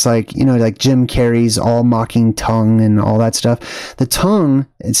 and it's like, you know, like Jim Carrey's all mocking tongue and all that stuff. The tongue,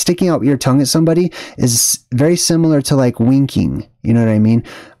 and sticking out your tongue at somebody, is very similar to like winking. You know what I mean?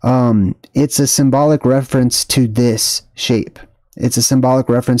 It's a symbolic reference to this shape. It's a symbolic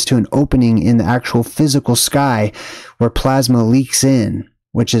reference to an opening in the actual physical sky where plasma leaks in.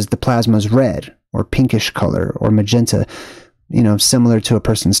 which is the plasma's red or pinkish color or magenta, you know, similar to a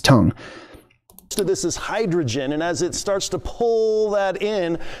person's tongue. So this is hydrogen, and as it starts to pull that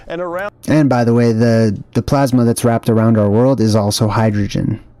in and around. And by the way, the plasma that's wrapped around our world is also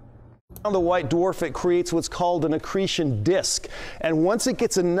hydrogen. The white dwarf, it creates what's called an accretion disk, and once it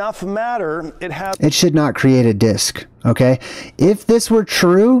gets enough matter, it should not create a disk. Okay, if this were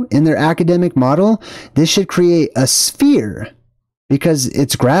true in their academic model, this should create a sphere, because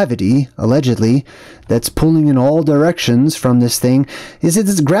it's gravity, allegedly, that's pulling in all directions from this thing.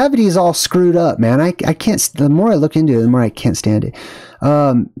 This gravity is all screwed up, man. I can't. The more I look into it, the more I can't stand it.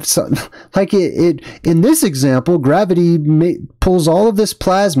 So like in this example, gravity pulls all of this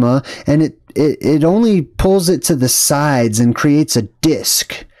plasma, and it only pulls it to the sides and creates a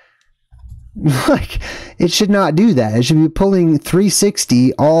disk. Like, it should not do that. It should be pulling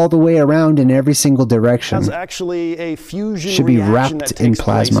 360 all the way around in every single direction. It's actually a fusion should be reaction wrapped that in takes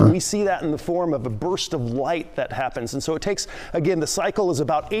plasma. place, and we see that in the form of a burst of light that happens. And so it takes, again, the cycle is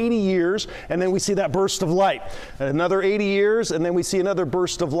about 80 years, and then we see that burst of light. Another 80 years, and then we see another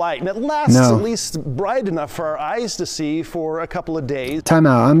burst of light. And it lasts at least bright enough for our eyes to see for a couple of days. Time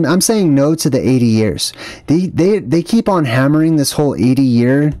out. I'm saying no to the 80 years. They keep on hammering this whole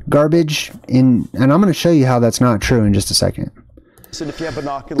 80-year garbage in, and I'm going to show you how that's not true in just a second. And if you have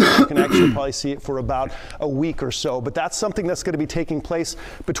binoculars, you can actually probably see it for about a week or so. But that's something that's going to be taking place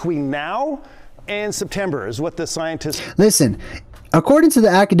between now and September, is what the scientists... Listen, according to the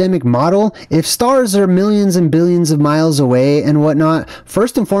academic model, if stars are millions and billions of miles away and whatnot,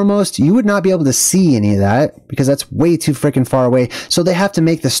 first and foremost, you would not be able to see any of that because that's way too freaking far away. So they have to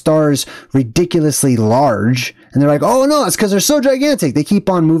make the stars ridiculously large. And they're like, oh no, it's because they're so gigantic. They keep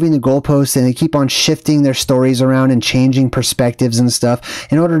on moving the goalposts, and they keep on shifting their stories around and changing perspectives and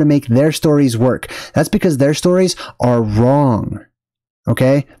stuff in order to make their stories work. That's because their stories are wrong.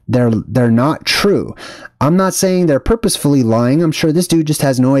 Okay? They're not true. I'm not saying they're purposefully lying. I'm sure this dude just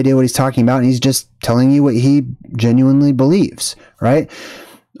has no idea what he's talking about, and he's just telling you what he genuinely believes, right?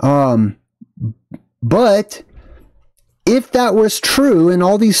 But if that was true and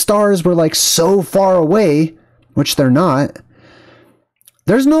all these stars were like so far away, which they're not,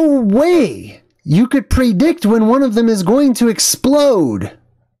 there's no way you could predict when one of them is going to explode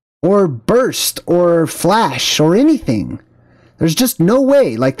or burst or flash or anything. There's just no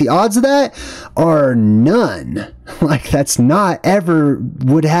way. Like, the odds of that are none. Like, that's not ever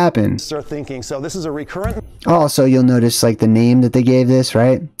would happen. Start thinking. So this is a recurrent. Also, you'll notice like the name that they gave this,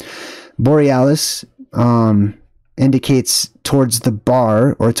 right? Borealis indicates towards the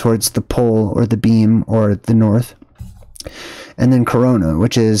bar or towards the pole or the beam or the north. And then corona,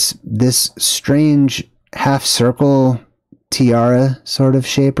 which is this strange half circle tiara sort of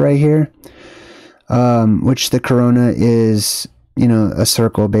shape right here. Which the corona is, you know, a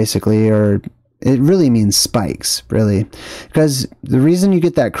circle basically, or it really means spikes, really. Because the reason you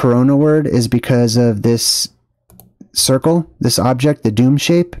get that corona word is because of this circle, this object, the doom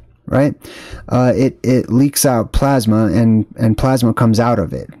shape, right? It leaks out plasma, and plasma comes out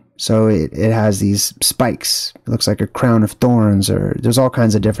of it. So it has these spikes. It looks like a crown of thorns, or there's all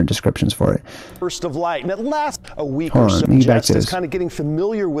kinds of different descriptions for it. Burst of light, and it lasts a week or so. Just kind of getting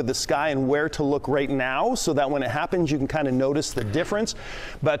familiar with the sky and where to look right now, so that when it happens, you can kind of notice the difference.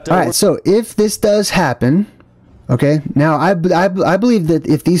 But all right, so if this does happen, okay, now I believe that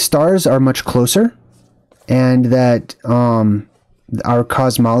if these stars are much closer, and that our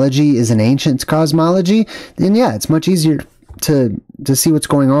cosmology is an ancient cosmology, then yeah, it's much easier to see what's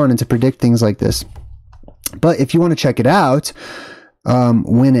going on and to predict things like this. But if you want to check it out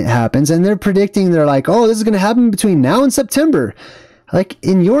when it happens, and they're predicting, they're like, oh, this is going to happen between now and September. Like,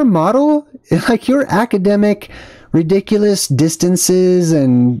 in your model, like your academic ridiculous distances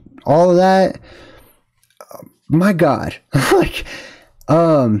and all of that, my God, like,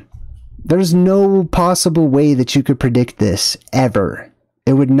 there's no possible way that you could predict this ever.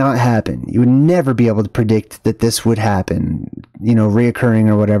 It would not happen. You would never be able to predict that this would happen, you know, reoccurring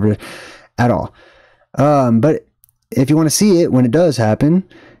or whatever at all. But if you want to see it when it does happen,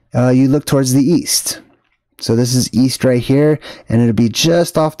 you look towards the east. So this is east right here, and it'll be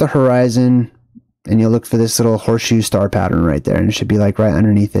just off the horizon, and you'll look for this little horseshoe star pattern right there, and it should be like right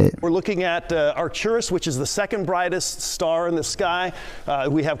underneath it. We're looking at Arcturus, which is the second brightest star in the sky.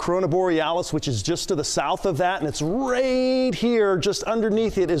 We have Corona Borealis, which is just to the south of that, and it's right here, just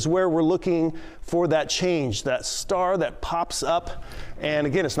underneath it is where we're looking for that change, that star that pops up. And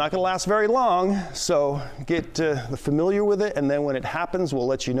again, it's not going to last very long, so get familiar with it, and then when it happens, we'll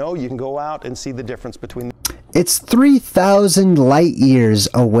let you know. You can go out and see the difference between. It's 3,000 light years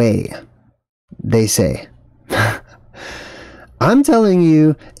away, they say. I'm telling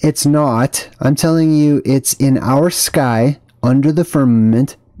you it's not. I'm telling you it's in our sky, under the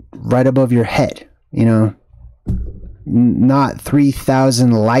firmament, right above your head. You know, not 3,000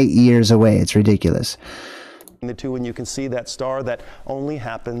 light years away. It's ridiculous. The two, and you can see that star that only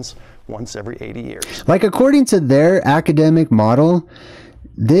happens once every 80 years. Like, according to their academic model,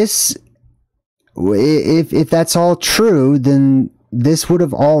 this, if that's all true, then this would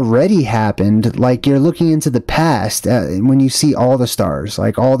have already happened. Like, you're looking into the past when you see all the stars.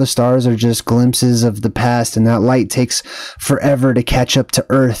 Like, all the stars are just glimpses of the past, and that light takes forever to catch up to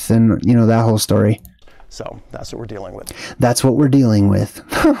Earth, and, you know, that whole story. So that's what we're dealing with. That's what we're dealing with.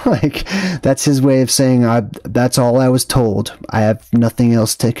 Like, that's his way of saying, that's all I was told. I have nothing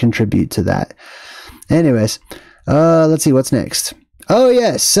else to contribute to that. Anyways, let's see what's next. Oh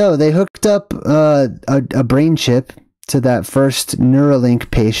yes, so they hooked up a brain chip to that first Neuralink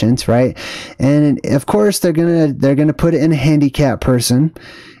patient, right? And of course they're gonna put it in a handicapped person.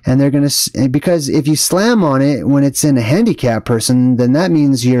 And they're going to, because if you slam on it when it's in a handicapped person, then that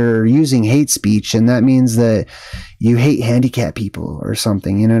means you're using hate speech, and that means that you hate handicapped people or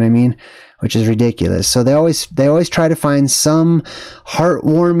something, you know what I mean? Which is ridiculous. So they always try to find some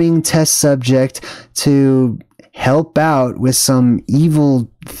heartwarming test subject to help out with some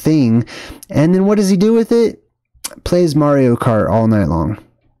evil thing. And then what does he do with it? Plays Mario Kart all night long.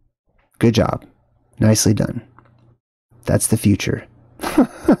 Good job. Nicely done. That's the future.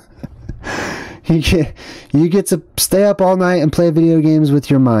 You get to stay up all night and play video games with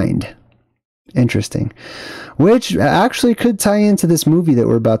your mind. Interesting. Which actually could tie into this movie that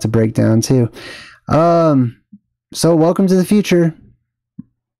we're about to break down too. So welcome to the future,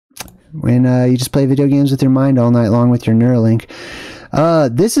 when you just play video games with your mind all night long with your Neuralink.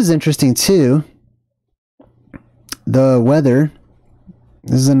 This is interesting too. The weather.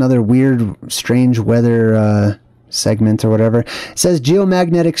 This is another weird, strange weather segment or whatever. It says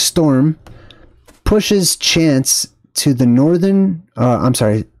geomagnetic storm pushes chance to the northern,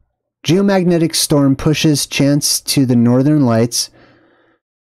 geomagnetic storm pushes chance to the northern lights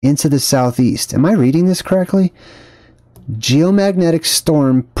into the southeast. Am I reading this correctly? Geomagnetic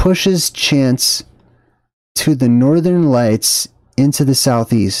storm pushes chance to the northern lights into the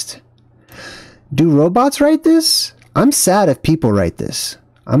southeast. Do robots write this? I'm sad if people write this.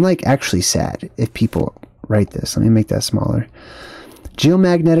 I'm like actually sad if people write this. Let me make that smaller.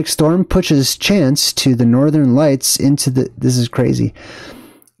 Geomagnetic storm pushes chance to the northern lights into the... This is crazy.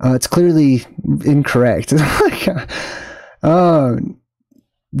 It's clearly incorrect. The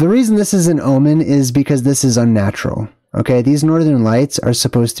reason this is an omen is because this is unnatural. Okay, these northern lights are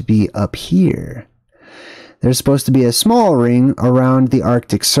supposed to be up here. There's supposed to be a small ring around the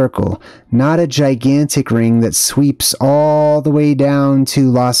Arctic Circle, not a gigantic ring that sweeps all the way down to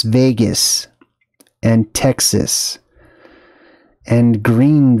Las Vegas and Texas and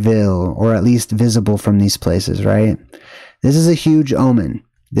Greenville, or at least visible from these places, right? This is a huge omen.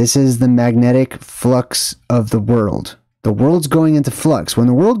 This is the magnetic flux of the world. The world's going into flux. When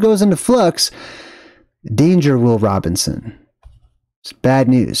the world goes into flux, danger, Will Robinson. It's bad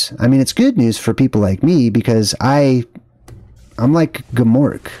news. I mean, it's good news for people like me, because I'm like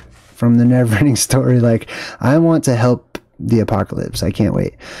Gamork from the Neverending Story. Like, I want to help the apocalypse. I can't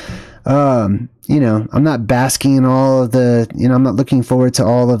wait. You know, I'm not basking in all of the, you know, I'm not looking forward to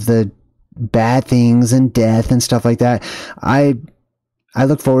all of the bad things and death and stuff like that. I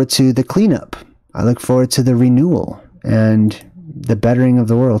look forward to the cleanup. I look forward to the renewal and the bettering of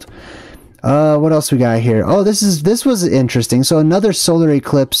the world. What else we got here? Oh, this was interesting. So another solar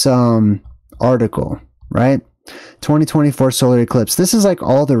eclipse article, right? 2024 solar eclipse. This is like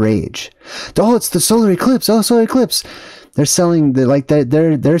all the rage. Oh, it's the solar eclipse. Oh, solar eclipse. They're selling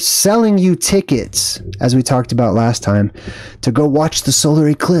they're selling you tickets, as we talked about last time, to go watch the solar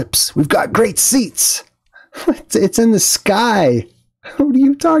eclipse. We've got great seats. It's in the sky. What are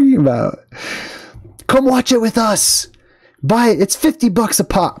you talking about? Come watch it with us. Buy it. It's $50 a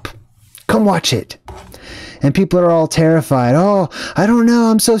pop. Come watch it. And people are all terrified. Oh, I don't know.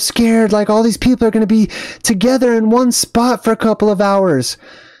 I'm so scared. Like, all these people are going to be together in one spot for a couple of hours.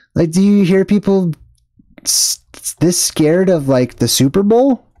 Like, do you hear people this scared of like the Super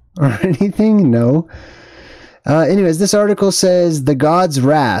Bowl or anything? No. Anyways, this article says the god's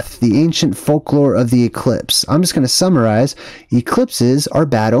wrath, the ancient folklore of the eclipse. I'm just going to summarize. Eclipses are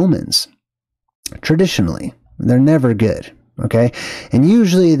bad omens. Traditionally, they're never good. Okay, and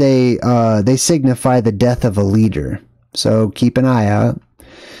usually they signify the death of a leader. So keep an eye out.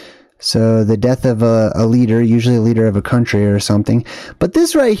 So the death of a leader, usually a leader of a country or something. But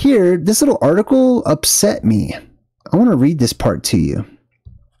this right here, this little article upset me. I want to read this part to you.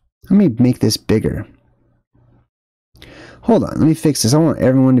 Let me make this bigger. Hold on, let me fix this. I want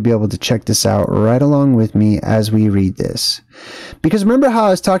everyone to be able to check this out right along with me as we read this. Because remember how I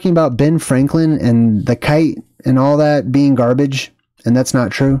was talking about Ben Franklin and the kite and all that being garbage? And that's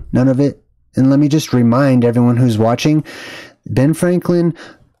not true. None of it. And let me just remind everyone who's watching, Ben Franklin,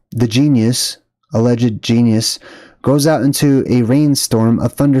 the genius, alleged genius, goes out into a rainstorm, a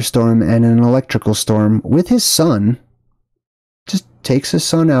thunderstorm, and an electrical storm with his son. Just takes his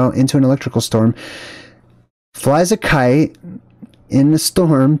son out into an electrical storm, flies a kite in the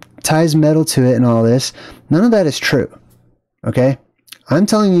storm, ties metal to it and all this. None of that is true. Okay? I'm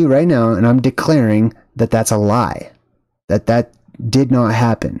telling you right now, and I'm declaring that that's a lie. That did not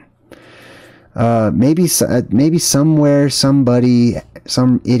happen. Maybe somewhere somebody,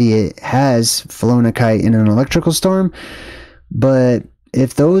 some idiot has flown a kite in an electrical storm, but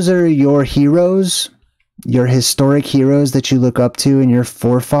if those are your heroes, your historic heroes that you look up to and your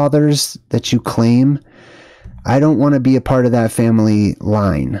forefathers that you claim, I don't want to be a part of that family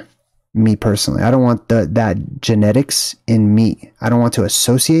line. Me personally, I don't want that genetics in me. I don't want to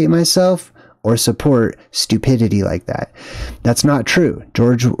associate myself or support stupidity like that. That's not true.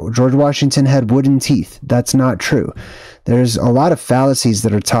 George Washington had wooden teeth. That's not true. There's a lot of fallacies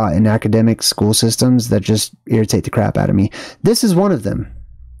that are taught in academic school systems that just irritate the crap out of me. This is one of them.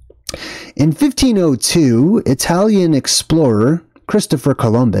 In 1502, Italian explorer Christopher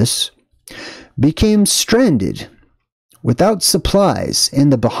Columbus became stranded without supplies in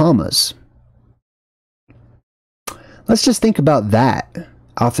the Bahamas. Let's just think about that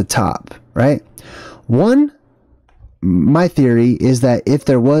off the top, right? One, my theory is that if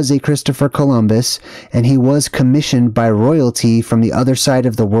there was a Christopher Columbus and he was commissioned by royalty from the other side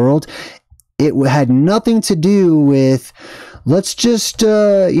of the world, it had nothing to do with, let's just,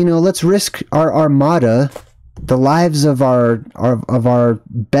 let's risk our armada, the lives of our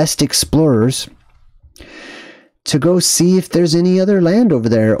best explorers, to go see if there's any other land over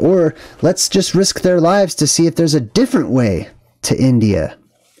there, or let's just risk their lives to see if there's a different way to India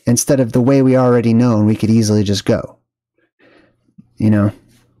instead of the way we already know and we could easily just go.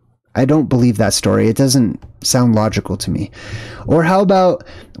 I don't believe that story. It doesn't sound logical to me. Or how about,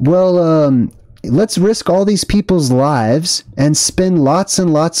 let's risk all these people's lives and spend lots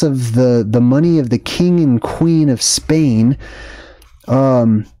and lots of the money of the king and queen of Spain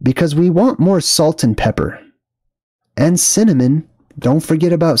because we want more salt and pepper. And cinnamon. Don't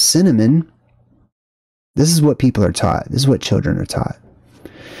forget about cinnamon. This is what people are taught. This is what children are taught.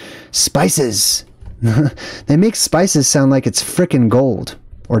 Spices. They make spices sound like it's frickin' gold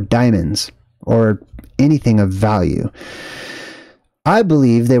or diamonds or anything of value. I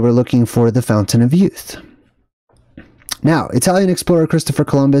believe they were looking for the fountain of youth. Now, Italian explorer Christopher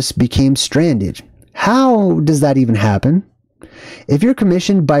Columbus became stranded. How does that even happen? If you're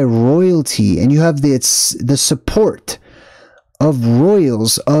commissioned by royalty and you have the support of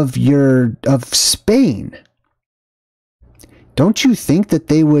royals of Spain, don't you think that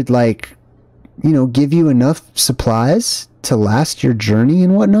they would give you enough supplies to last your journey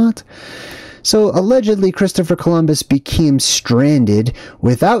and whatnot? So allegedly Christopher Columbus became stranded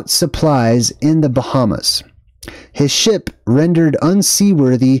without supplies in the Bahamas. His ship rendered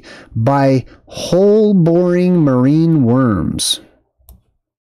unseaworthy by hole-boring marine worms.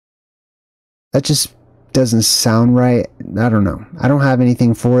 That just doesn't sound right. I don't know. I don't have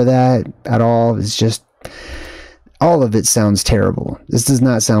anything for that at all. It's just, all of it sounds terrible. This does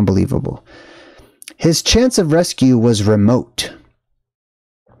not sound believable. His chance of rescue was remote.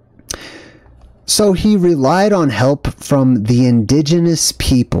 So he relied on help from the indigenous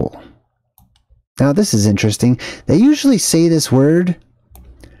people. Now, this is interesting. They usually say this word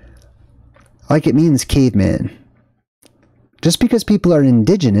like it means caveman. Just because people are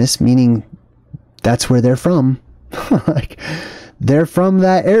indigenous, meaning that's where they're from, like they're from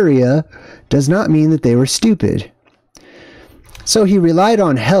that area, does not mean that they were stupid. So he relied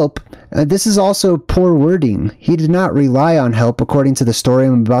on help. This is also poor wording. He did not rely on help according to the story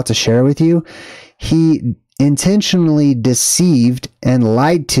I'm about to share with you. He intentionally deceived and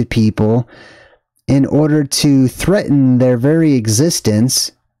lied to people in order to threaten their very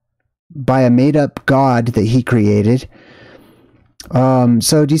existence by a made-up god that he created.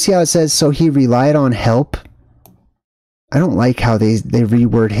 So do you see how it says, so he relied on help? I don't like how they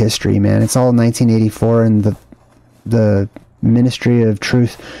reword history, man. It's all 1984 and the Ministry of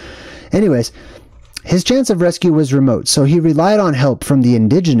Truth. Anyways, his chance of rescue was remote, so he relied on help from the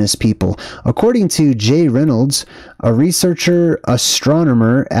indigenous people. According to Jay Reynolds, a researcher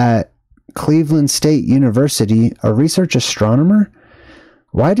astronomer at Cleveland State University, a research astronomer?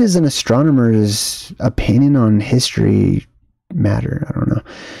 Why does an astronomer's opinion on history matter? I don't know.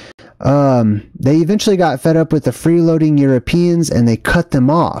 They eventually got fed up with the freeloading Europeans and they cut them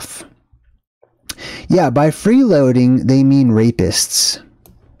off. Yeah, by freeloading, they mean rapists.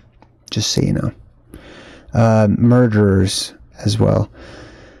 Just so you know. Murderers as well.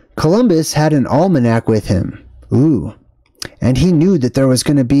 Columbus had an almanac with him. Ooh. And he knew that there was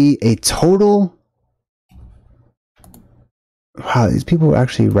going to be a total... Wow, these people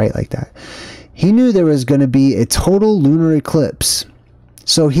actually write like that. He knew there was going to be a total lunar eclipse.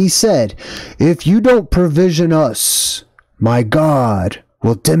 So he said, if you don't provision us, my God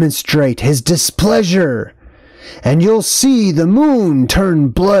will demonstrate his displeasure, and you'll see the moon turn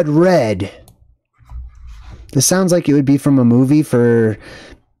blood red. This sounds like it would be from a movie for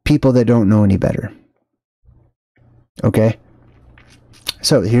people that don't know any better. Okay?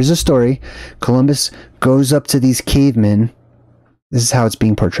 So here's a story. Columbus goes up to these cavemen. This is how it's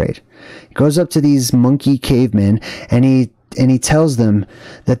being portrayed. He goes up to these monkey cavemen and he tells them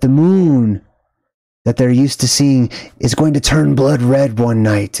that the moon that they're used to seeing is going to turn blood red one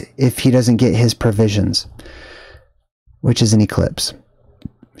night if he doesn't get his provisions, which is an eclipse.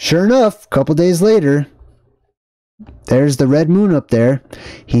 Sure enough, a couple days later, there's the red moon up there.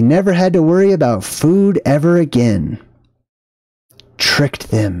 He never had to worry about food ever again. Tricked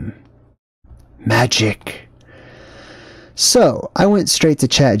them. Magic. So, I went straight to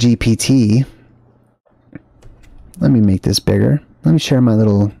ChatGPT. Let me make this bigger. Let me share my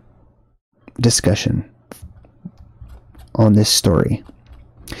little discussion on this story.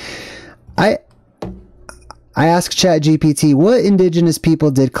 I asked ChatGPT, what indigenous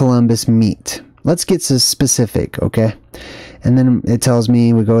people did Columbus meet? Let's get so specific, okay? And then it tells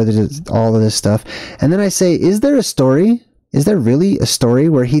me, we go over all of this stuff. And then I say, is there a story? Is there really a story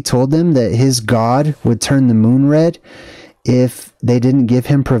where he told them that his God would turn the moon red if they didn't give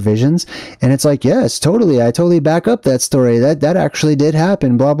him provisions? And it's like, yes, totally. I totally back up that story. That actually did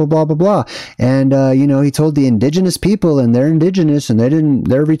happen, blah, blah, blah, blah, blah. And, you know, he told the indigenous people, and they're indigenous, and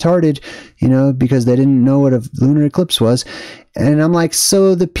they're retarded, you know, because they didn't know what a lunar eclipse was. And I'm like,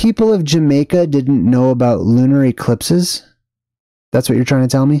 so the people of Jamaica didn't know about lunar eclipses? That's what you're trying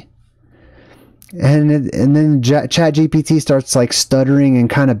to tell me? And then ChatGPT starts like stuttering and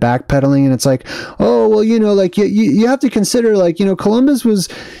kind of backpedaling, and it's like, oh, well, you know, like you have to consider, like, you know, Columbus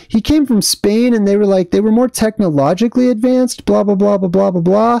he came from Spain, and they were more technologically advanced, blah, blah, blah, blah, blah, blah,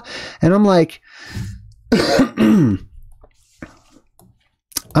 blah. And I'm like,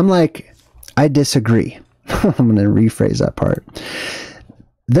 I disagree. I'm going to rephrase that part.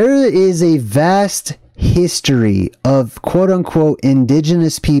 There is a vast history of quote unquote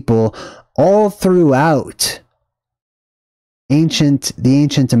indigenous people all throughout the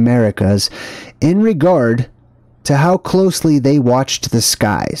ancient Americas in regard to how closely they watched the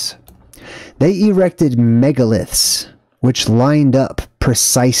skies. They erected megaliths which lined up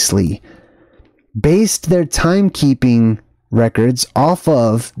precisely, based their timekeeping records off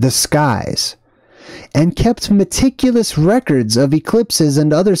of the skies, and kept meticulous records of eclipses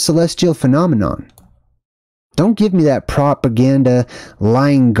and other celestial phenomenon. Don't give me that propaganda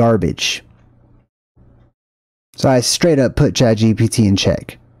lying garbage. So I straight up put ChatGPT in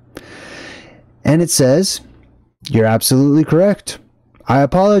check. And it says, you're absolutely correct. I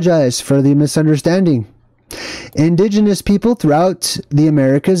apologize for the misunderstanding. Indigenous people throughout the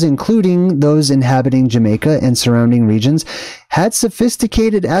Americas, including those inhabiting Jamaica and surrounding regions, had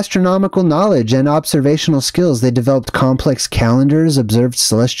sophisticated astronomical knowledge and observational skills. They developed complex calendars, observed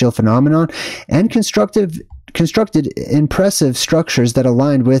celestial phenomenon, and constructed impressive structures that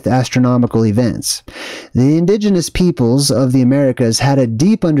aligned with astronomical events. The indigenous peoples of the Americas had a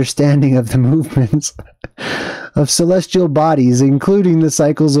deep understanding of the movements of celestial bodies, including the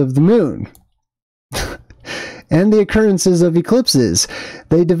cycles of the moon and the occurrences of eclipses.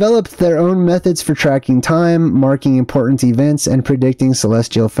 They developed their own methods for tracking time, marking important events, and predicting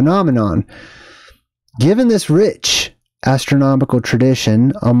celestial phenomenon. Given this rich astronomical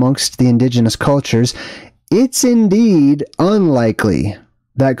tradition amongst the indigenous cultures, it's indeed unlikely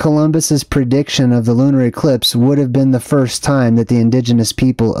that Columbus's prediction of the lunar eclipse would have been the first time that the indigenous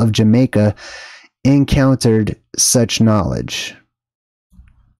people of Jamaica encountered such knowledge.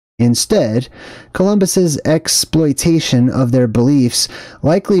 Instead, Columbus's exploitation of their beliefs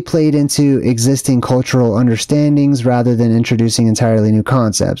likely played into existing cultural understandings rather than introducing entirely new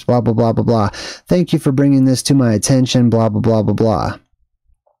concepts. Blah, blah, blah, blah, blah. Thank you for bringing this to my attention. Blah, blah, blah, blah, blah.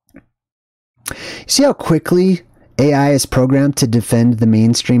 See how quickly AI is programmed to defend the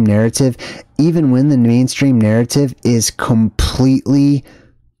mainstream narrative, even when the mainstream narrative is completely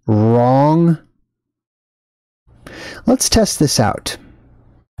wrong? Let's test this out.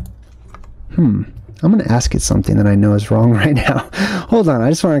 I'm going to ask it something that I know is wrong right now. Hold on, I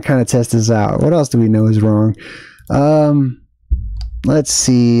just want to kind of test this out. What else do we know is wrong? Let's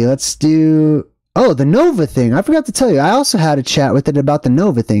see. Let's do... Oh, the Nova thing. I forgot to tell you. I also had a chat with it about the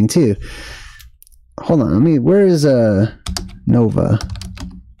Nova thing, too. Hold on. Where is Nova?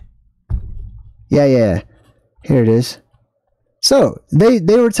 Yeah. Here it is. So, they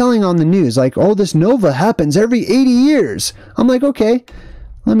were telling on the news, like, oh, this Nova happens every 80 years. I'm like, okay.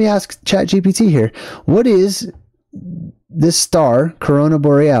 Let me ask ChatGPT here. What is this star, Corona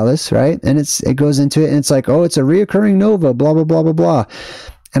Borealis, right? And it goes into it, and it's like, oh, it's a reoccurring nova, blah, blah, blah, blah, blah.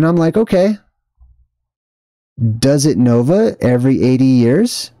 And I'm like, okay. Does it nova every 80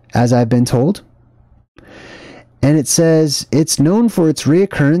 years, as I've been told? And it says it's known for its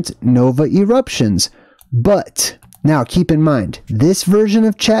reoccurrent nova eruptions. But, now keep in mind, this version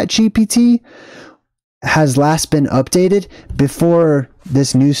of ChatGPT has last been updated before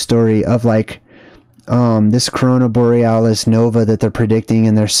this news story of like this Corona Borealis nova that they're predicting,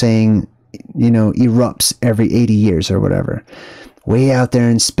 and they're saying, you know, erupts every 80 years or whatever. Way out there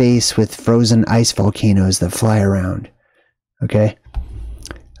in space with frozen ice volcanoes that fly around. Okay?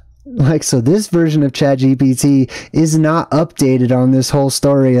 Like, so this version of ChatGPT is not updated on this whole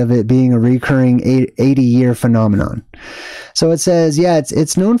story of it being a recurring 80-year phenomenon. So it says, yeah,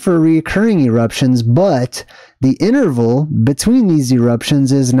 it's known for recurring eruptions, but the interval between these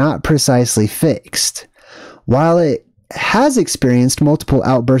eruptions is not precisely fixed. While it has experienced multiple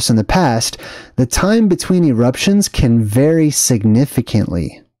outbursts in the past, the time between eruptions can vary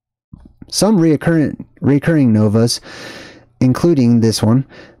significantly. Some recurring novas, including this one,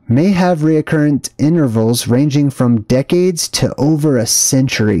 may have recurrent intervals ranging from decades to over a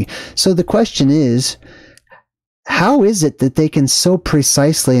century. So the question is, how is it that they can so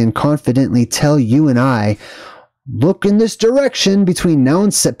precisely and confidently tell you and I, look in this direction between now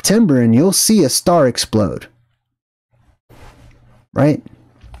and September and you'll see a star explode? Right?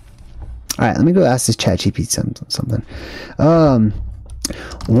 Alright, let me go ask this ChatGPT something.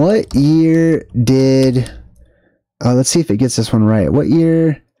 What year did... let's see if it gets this one right. What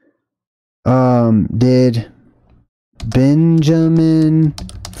year did Benjamin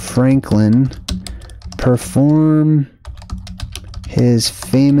Franklin perform his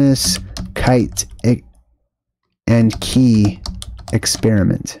famous kite and key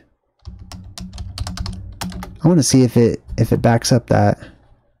experiment? I want to see if it backs up that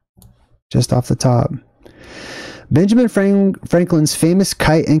just off the top. Benjamin Franklin's famous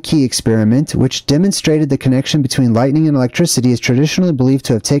kite and key experiment, which demonstrated the connection between lightning and electricity, is traditionally believed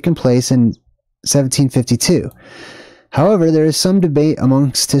to have taken place in 1752. However, there is some debate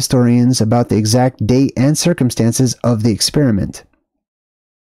amongst historians about the exact date and circumstances of the experiment.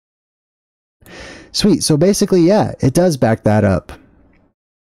 Sweet. So basically, yeah, it does back that up.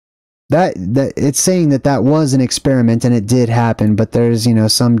 That it's saying that was an experiment and it did happen, but there's, you know,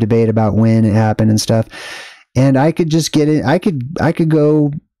 some debate about when it happened and stuff. And I could just get it. I could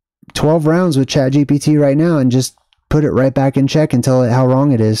go 12 rounds with ChatGPT right now and just put it right back in check and tell it how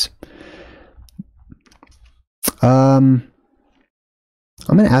wrong it is. I'm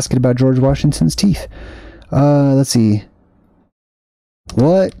going to ask it about George Washington's teeth. Let's see.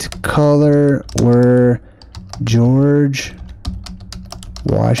 What color were George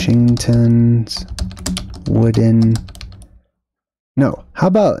Washington's wooden... No, how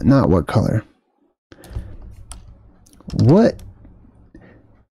about not what color? What?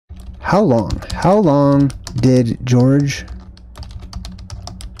 How long did George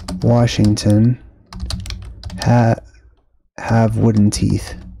Washington have wooden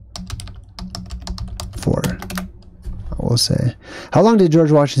teeth for? I will say. How long did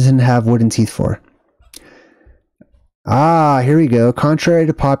George Washington have wooden teeth for? Ah, here we go. Contrary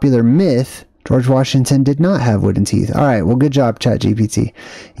to popular myth, George Washington did not have wooden teeth. All right, well, good job, ChatGPT.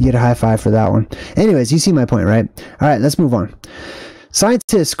 You get a high five for that one. Anyways, you see my point, right? All right, let's move on.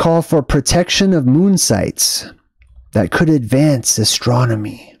 Scientists call for protection of moon sites that could advance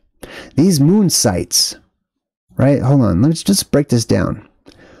astronomy. These moon sites, right? Hold on, let's just break this down.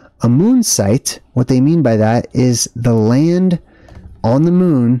 A moon site, what they mean by that is the land on the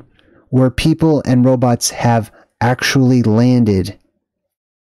moon where people and robots have actually landed,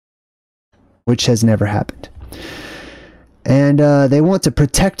 which has never happened. And they want to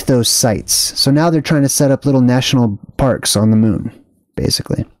protect those sites. So now they're trying to set up little national parks on the moon,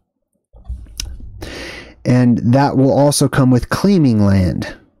 basically. And that will also come with claiming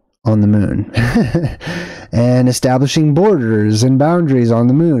land on the moon and establishing borders and boundaries on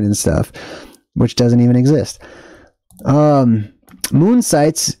the moon and stuff, which doesn't even exist. Moon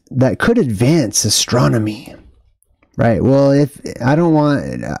sites that could advance astronomy, Right. Well, if I don't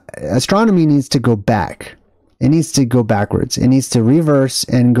want astronomy needs to go back. It needs to go backwards. It needs to reverse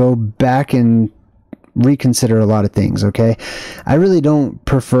and go back and reconsider a lot of things, okay? I really don't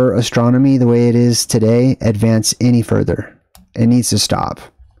prefer astronomy the way it is today advance any further. It needs to stop.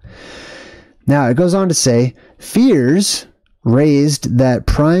 Now, it goes on to say, fears raised that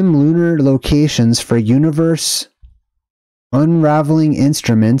prime lunar locations for universe unraveling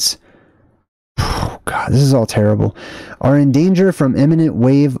instruments, oh God, this is all terrible, are in danger from imminent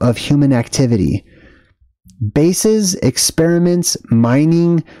wave of human activity. Bases, experiments,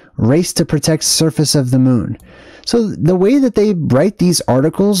 mining, race to protect surface of the moon. So the way that they write these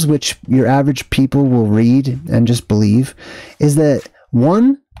articles, which your average people will read and just believe, is that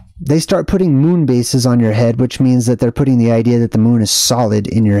one, they start putting moon bases on your head, which means that they're putting the idea that the moon is solid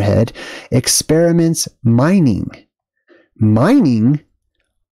in your head. Experiments, mining. Mining?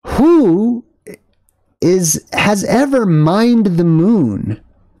 Who has ever mined the moon?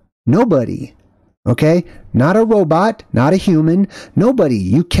 Nobody. Okay? Not a robot, not a human, nobody.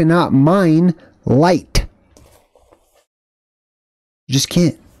 You cannot mine light. You just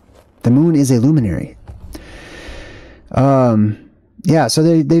can't. The moon is a luminary. Yeah, so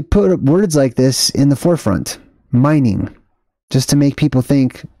they put words like this in the forefront. Mining. Just to make people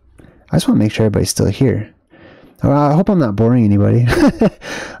think, I just want to make sure everybody's still here. I hope I'm not boring anybody.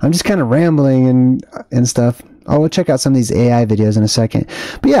 I'm just kind of rambling and stuff. We'll check out some of these AI videos in a second.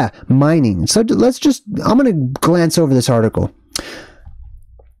 But yeah, mining. So I'm going to glance over this article.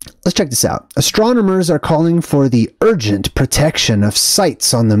 Let's check this out. Astronomers are calling for the urgent protection of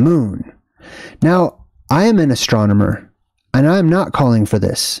sites on the moon. Now, I am an astronomer, and I'm not calling for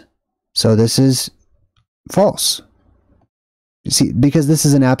this. So this is false. You see, because this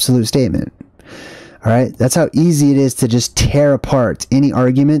is an absolute statement. All right, that's how easy it is to just tear apart any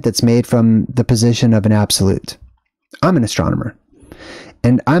argument that's made from the position of an absolute. I'm an astronomer,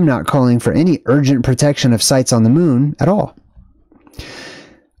 and I'm not calling for any urgent protection of sites on the moon at all.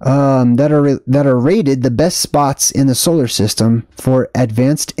 That are rated the best spots in the solar system for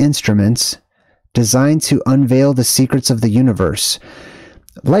advanced instruments designed to unveil the secrets of the universe.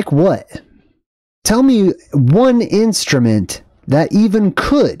 Like what? Tell me one instrument that even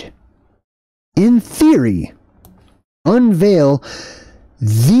could, in theory, unveil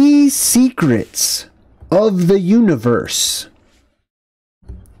the secrets of the universe.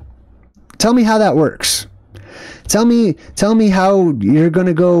 Tell me how that works. Tell me how you're going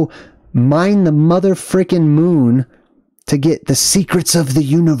to go mine the mother frickin' moon to get the secrets of the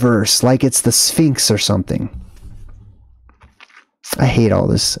universe like it's the Sphinx or something. I hate all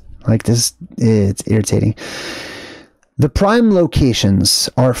this. Like this, it's irritating. The prime locations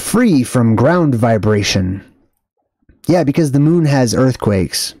are free from ground vibration. Yeah, because the moon has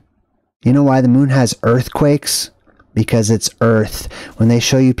earthquakes. You know why the moon has earthquakes? Because it's Earth. When they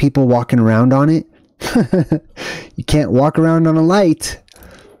show you people walking around on it, you can't walk around on a light,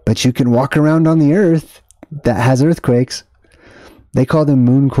 but you can walk around on the Earth that has earthquakes. They call them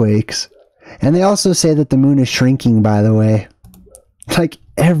moonquakes. And they also say that the moon is shrinking, by the way. Like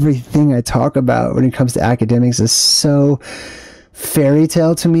everything I talk about when it comes to academics is so fairy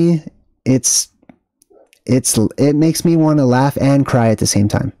tale to me. It makes me want to laugh and cry at the same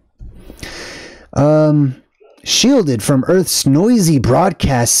time. Shielded from Earth's noisy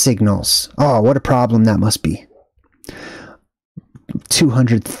broadcast signals. Oh, what a problem that must be.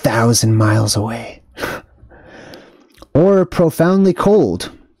 200,000 miles away. Or profoundly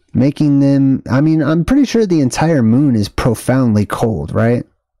cold, making them, I mean, I'm pretty sure the entire moon is profoundly cold, right?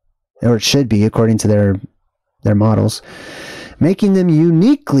 Or it should be, according to their models. Making them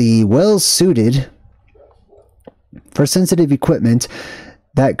uniquely well suited for sensitive equipment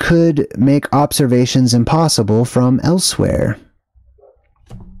that could make observations impossible from elsewhere.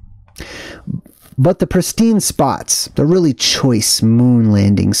 But the pristine spots, the really choice moon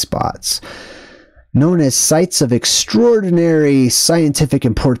landing spots, known as sites of extraordinary scientific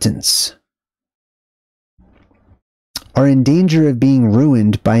importance, are in danger of being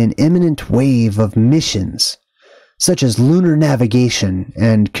ruined by an imminent wave of missions, such as lunar navigation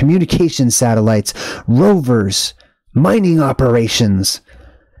and communication satellites, rovers, mining operations,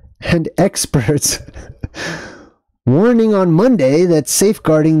 and experts warning on Monday that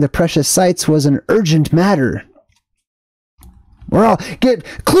safeguarding the precious sites was an urgent matter. We're all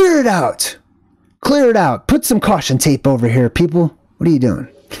clear it out. Clear it out. Put some caution tape over here, people. What are you doing?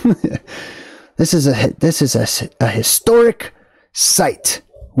 This is a historic site.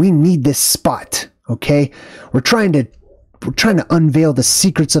 We need this spot, okay? We're trying to unveil the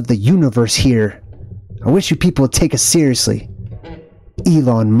secrets of the universe here. I wish you people would take us seriously.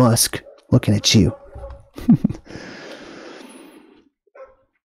 Elon Musk, looking at you.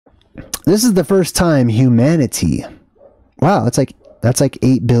 This is the first time humanity, wow, that's like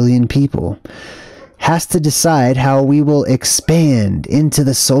 8 billion people, has to decide how we will expand into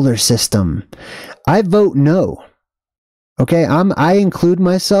the solar system. I vote no. Okay, I include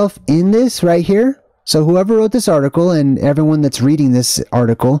myself in this right here. So whoever wrote this article and everyone that's reading this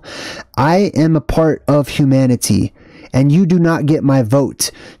article, I am a part of humanity, and you do not get my vote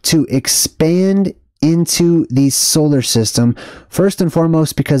to expand into the solar system. First and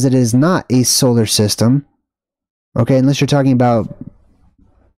foremost, because it is not a solar system. Okay, unless you're talking about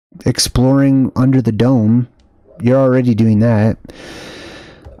exploring under the dome, you're already doing that.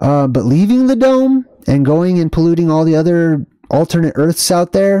 But leaving the dome and going and polluting all the other alternate Earths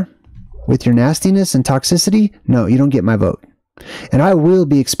out there with your nastiness and toxicity, no, you don't get my vote. And I will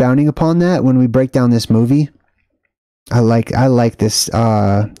be expounding upon that when we break down this movie. I like this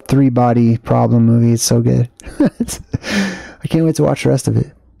 3-body problem movie. It's so good. I can't wait to watch the rest of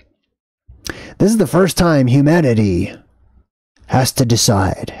it. This is the first time humanity has to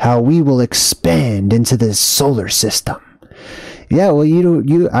decide how we will expand into this solar system. Yeah, well,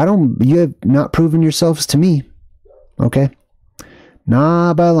 you have not proven yourselves to me. Okay?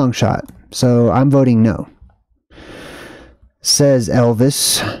 Nah, by a long shot. So I'm voting no. Says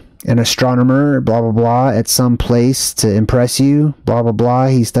Elvis, an astronomer, blah, blah, blah, at some place to impress you, blah, blah, blah.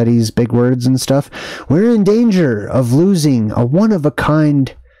 He studies big words and stuff. We're in danger of losing a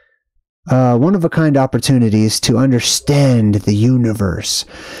one-of-a-kind opportunities to understand the universe.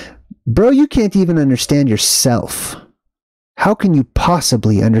 Bro, you can't even understand yourself. How can you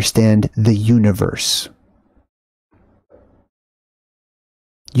possibly understand the universe?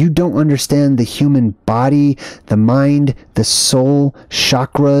 You don't understand the human body, the mind, the soul,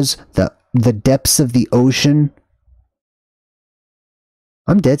 chakras, the depths of the ocean.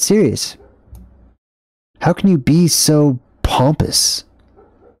 I'm dead serious. How can you be so pompous?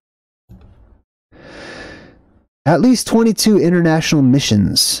 At least 22 international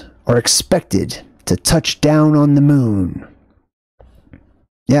missions are expected to touch down on the moon.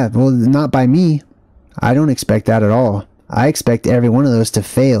 Yeah, well, not by me. I don't expect that at all. I expect every one of those to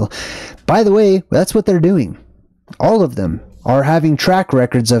fail. By the way, that's what they're doing. All of them are having track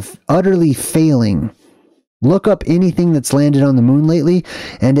records of utterly failing. Look up anything that's landed on the moon lately,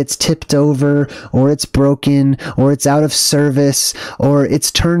 and it's tipped over, or it's broken, or it's out of service, or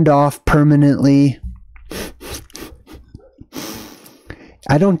it's turned off permanently.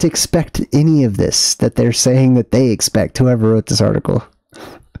 I don't expect any of this that they're saying that they expect, whoever wrote this article.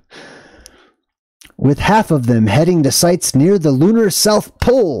 With half of them heading to sites near the lunar South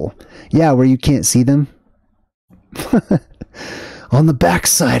Pole. Yeah, where you can't see them. On the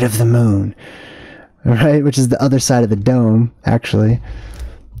backside of the moon. Right, which is the other side of the dome, actually.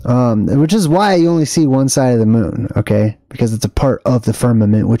 Which is why you only see one side of the moon, okay? Because it's a part of the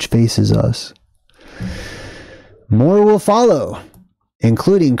firmament which faces us. More will follow,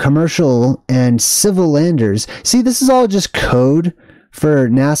 including commercial and civil landers. See, this is all just code for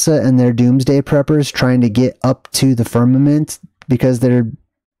NASA and their doomsday preppers trying to get up to the firmament because they're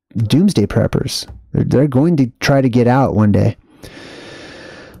doomsday preppers. They're going to try to get out one day.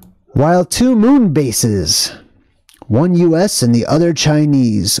 While 2 moon bases, one US and the other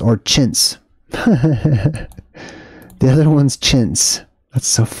Chinese, or chintz. The other one's chintz. That's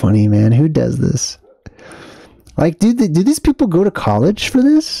so funny, man. Who does this? Like, do these people go to college for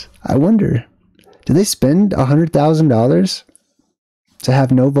this? I wonder. Do they spend $100,000 to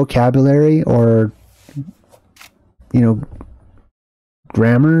have no vocabulary or,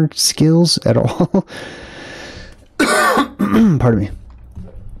 grammar skills at all? Pardon me.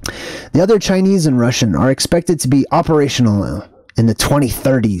 The other Chinese and Russian are expected to be operational in the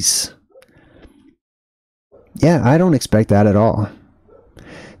 2030s. Yeah, I don't expect that at all.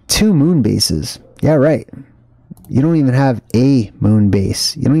 2 moon bases. Yeah, right. You don't even have a moon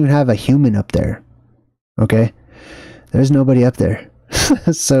base. You don't even have a human up there. Okay? There's nobody up there.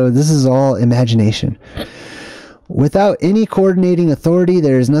 So this is all imagination. Without any coordinating authority,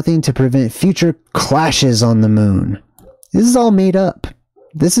 there is nothing to prevent future clashes on the moon. This is all made up.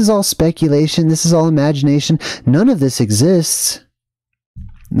 This is all speculation. This is all imagination. None of this exists.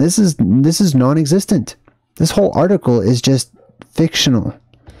 This is non-existent. This whole article is just fictional.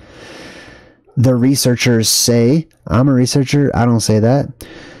 The researchers say, I'm a researcher, I don't say that.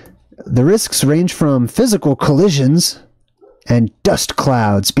 The risks range from physical collisions and dust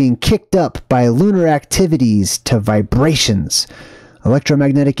clouds being kicked up by lunar activities to vibrations,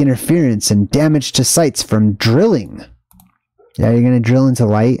 electromagnetic interference, and damage to sites from drilling. Yeah, you're going to drill into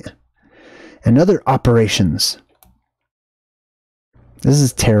light. And other operations. This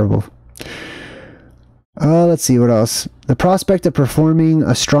is terrible. Let's see what else. The prospect of performing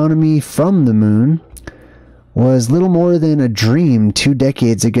astronomy from the moon was little more than a dream 2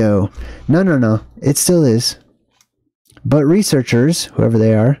 decades ago. No. It still is. But researchers, whoever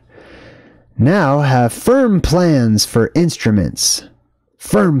they are, now have firm plans for instruments.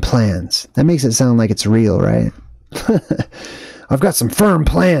 Firm plans. That makes it sound like it's real, right? I've got some firm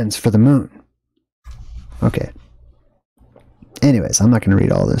plans for the moon. Okay. Anyways, I'm not going to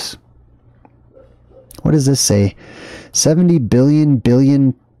read all this. What does this say? 70 billion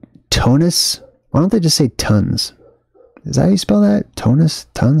tonus? Why don't they just say tons? Is that how you spell that? Tonus?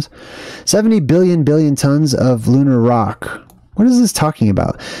 Tons? 70 billion tons of lunar rock. What is this talking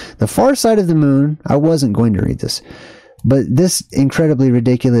about? The far side of the moon, I wasn't going to read this, but this incredibly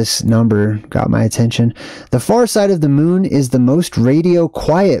ridiculous number got my attention. The far side of the moon is the most radio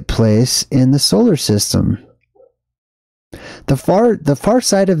quiet place in the solar system. The far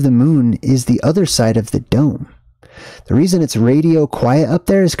side of the moon is the other side of the dome. The reason it's radio quiet up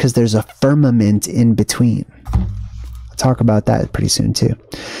there is because there's a firmament in between. I'll talk about that pretty soon too.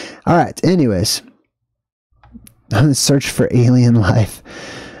 All right, anyways. Search for alien life.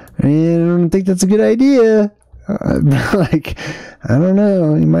 I don't think that's a good idea. Like, I don't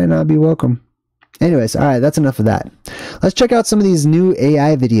know. You might not be welcome. Anyways, all right, that's enough of that. Let's check out some of these new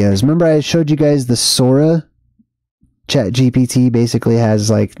AI videos. Remember I showed you guys the Sora? ChatGPT basically has,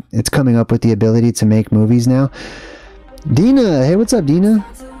 like, it's coming up with the ability to make movies now. Dina, hey, what's up, Dina?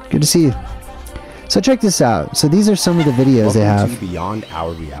 Good to see you. So check this out. So these are some of the videos they have. Welcome to Beyond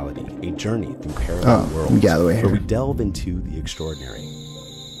Our Reality, a journey through parallel worlds where we delve into the extraordinary.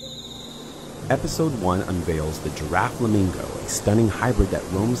 Episode 1 unveils the giraffe flamingo, a stunning hybrid that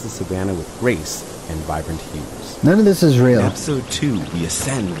roams the savannah with grace and vibrant hues. None of this is real. In episode 2, we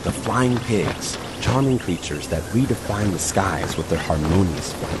ascend with the flying pigs, charming creatures that redefine the skies with their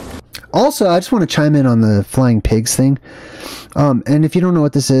harmonious flight. Also, I just want to chime in on the flying pigs thing. And if you don't know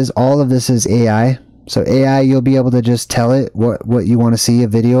what this is, all of this is AI. So AI, you'll be able to just tell it what you want to see a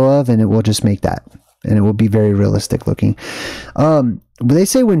video of, and it will just make that. And it will be very realistic looking. But they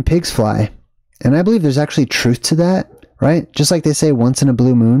say when pigs fly, and I believe there's actually truth to that, right? Just like they say once in a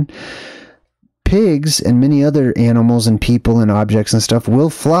blue moon, pigs and many other animals and people and objects and stuff will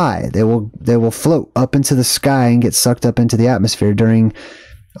fly. They will float up into the sky and get sucked up into the atmosphere during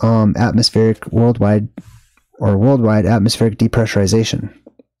worldwide atmospheric depressurization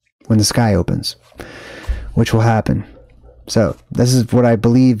when the sky opens, which will happen. So this is what I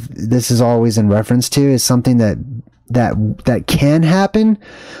believe this is always in reference to, is something that can happen,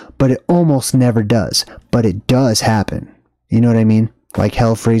 but it almost never does. But it does happen. You know what I mean? Like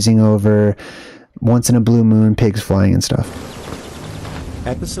hell freezing over, once in a blue moon, pigs flying and stuff.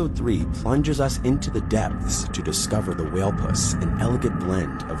 Episode 3 plunges us into the depths to discover the whale puss, an elegant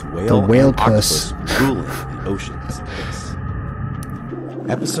blend of whale and octopus ruling the ocean's abyss.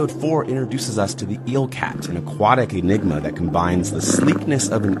 Episode 4 introduces us to the eel cat, an aquatic enigma that combines the sleekness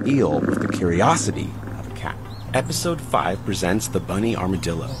of an eel with the curiosity of a cat. Episode 5 presents the bunny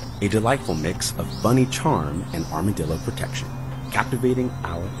armadillo, a delightful mix of bunny charm and armadillo protection, captivating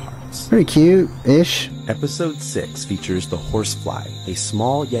our hearts. Pretty cute-ish. Episode 6 features the horsefly, a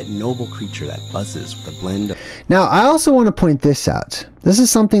small yet noble creature that buzzes with a blend of... Now, I also want to point this out. This is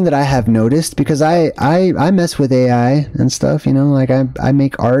something that I have noticed because I mess with AI and stuff, you know, like I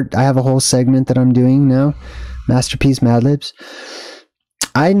make art. I have a whole segment that I'm doing now, Masterpiece Mad Libs.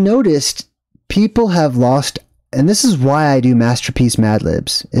 I noticed people have lost, and this is why I do Masterpiece Mad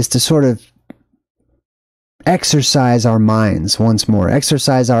Libs, is to sort of exercise our minds once more,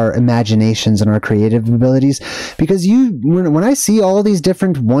 exercise our imaginations and our creative abilities, because when I see all these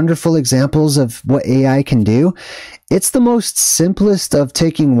different wonderful examples of what AI can do, it's the most simplest of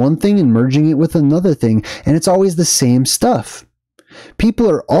taking one thing and merging it with another thing, and it's always the same stuff. People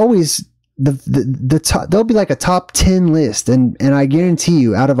are always the top, there'll be like a top 10 list, and I guarantee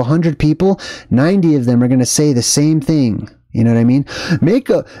you out of 100 people, 90 of them are going to say the same thing. You know what I mean?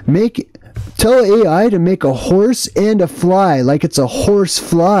 Tell AI to make a horse and a fly like it's a horse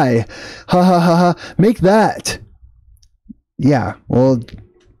fly. Ha ha ha ha. Make that. Yeah, well,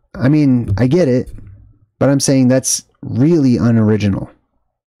 I mean, I get it, but I'm saying that's really unoriginal.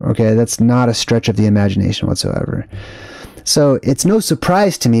 Okay, that's not a stretch of the imagination whatsoever. So it's no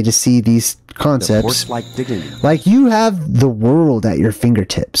surprise to me to see these concepts. Like, you have the world at your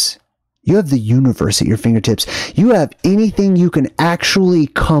fingertips. You have the universe at your fingertips. You have anything you can actually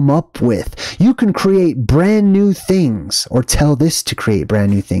come up with. You can create brand new things, or tell this to create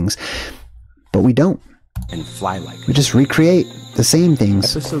brand new things. But we don't. and fly-like. We just recreate the same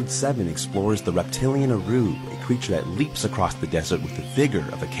things. Episode 7 explores the reptilian Aru, a creature that leaps across the desert with the vigor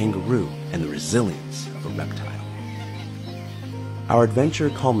of a kangaroo and the resilience of a reptile. Our adventure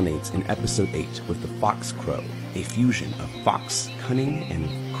culminates in Episode 8 with the fox crow, a fusion of fox cunning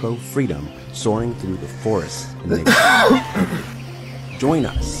and crow freedom soaring through the forests in the Join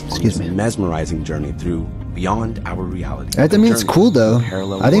us on this mesmerizing journey through beyond our reality. I mean, it's cool though.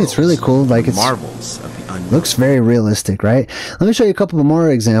 I think it's really cool. Like, it's marvels of the unknown. Looks very realistic, right? Let me show you a couple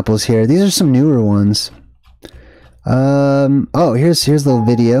more examples here. These are some newer ones. Oh, here's a little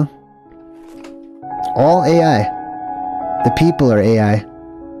video. All AI. The people are AI.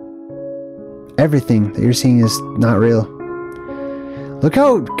 Everything that you're seeing is not real. Look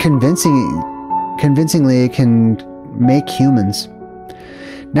how convincingly it can make humans.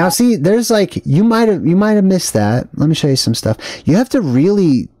 Now see, there's like, you might have missed that. Let me show you some stuff. You have to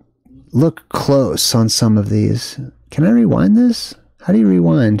really look close on some of these. Can I rewind this? How do you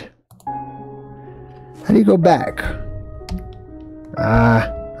rewind? How do you go back?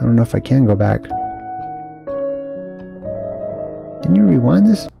 I don't know if I can go back. Can you rewind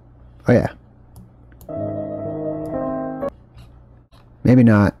this? Oh yeah. Maybe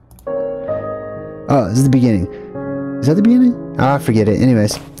not. Oh, this is the beginning. Is that the beginning? Ah, forget it.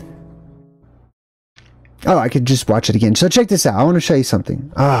 Anyways. Oh, I could just watch it again. So check this out. I want to show you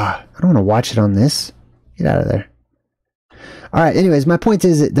something. I don't want to watch it on this. Get out of there. Alright, anyways, my point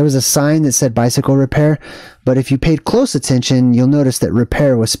is that there was a sign that said bicycle repair, but if you paid close attention, you'll notice that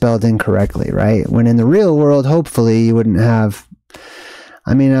repair was spelled incorrectly, right? When in the real world, hopefully, you wouldn't have...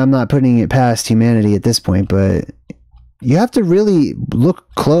 I mean, I'm not putting it past humanity at this point, but you have to really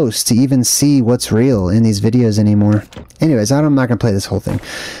look close to even see what's real in these videos anymore. Anyways, I'm not going to play this whole thing.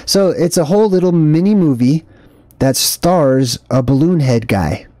 So it's a whole little mini movie that stars a balloon head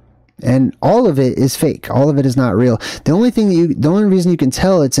guy. And all of it is fake. All of it is not real. The only reason you can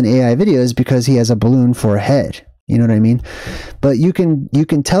tell it's an AI video is because he has a balloon for a head. You know what I mean? But you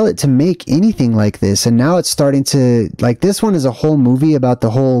can tell it to make anything like this. And now it's starting to, like, this one is a whole movie about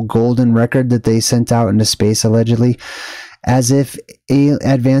the whole golden record that they sent out into space, allegedly, as if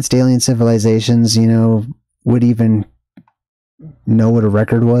advanced alien civilizations, you know, would even know what a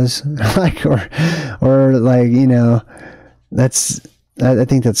record was. Like, or like, you know, I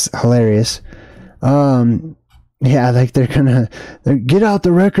think that's hilarious. Yeah, like they're get out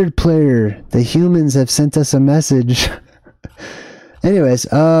the record player. The humans have sent us a message. Anyways,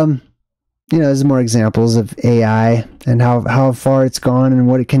 you know, there's more examples of AI and how far it's gone and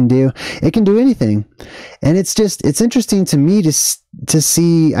what it can do. It can do anything. And it's interesting to me to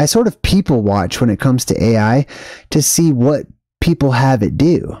see, I sort of people watch when it comes to AI to see what people have it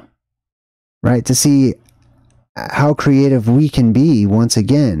do. Right? To see how creative we can be once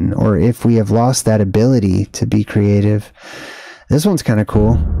again, or if we have lost that ability to be creative. This one's kind of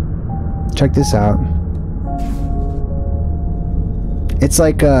cool. Check this out. It's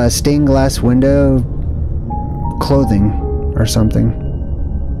like a stained glass window clothing or something.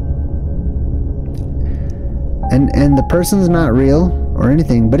 And the person's not real or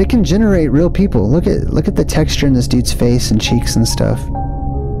anything, but it can generate real people. Look at the texture in this dude's face and cheeks and stuff.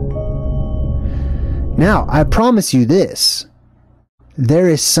 Now, I promise you this. There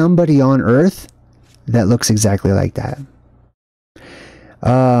is somebody on Earth that looks exactly like that.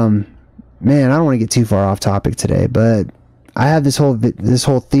 Man, I don't want to get too far off topic today, but I have this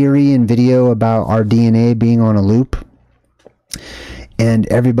whole theory and video about our DNA being on a loop and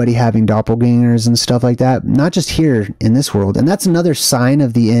everybody having doppelgangers and stuff like that, not just here in this world. And that's another sign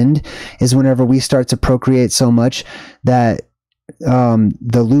of the end, is whenever we start to procreate so much that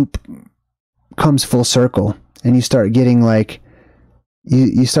the loop comes full circle and you start getting like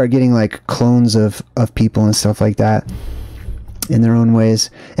you start getting like clones of people and stuff like that in their own ways.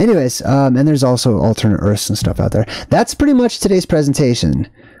 Anyways, and there's also alternate Earths and stuff out there. That's pretty much today's presentation.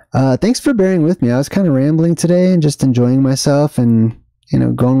 Thanks for bearing with me. I was kind of rambling today and just enjoying myself and, you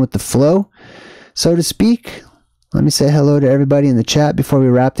know, going with the flow, so to speak. Let me say hello to everybody in the chat before we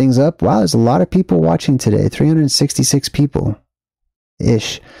wrap things up. Wow, there's a lot of people watching today. 366 people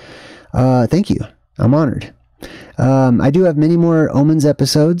ish. Thank you. I'm honored. I do have many more Omens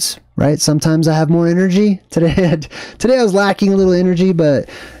episodes, right? Sometimes I have more energy. Today I was lacking a little energy, but,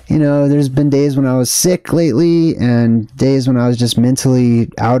 you know, there's been days when I was sick lately and days when I was just mentally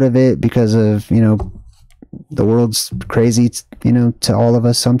out of it because of, you know, the world's crazy, you know, to all of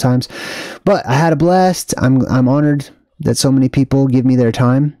us sometimes. But I had a blast. I'm honored that so many people give me their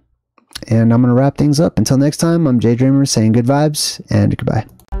time. And I'm going to wrap things up. Until next time, I'm JayDreamerZ saying good vibes and goodbye.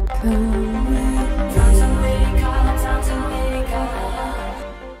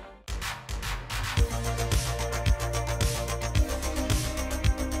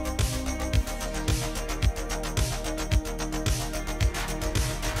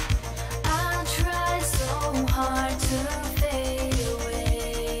 fade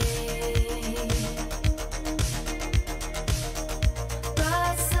away.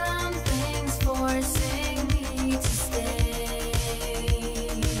 But something's forcing me to stay.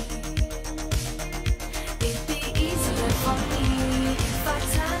 It'd be easier for me if I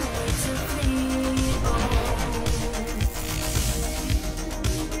turn away to flee.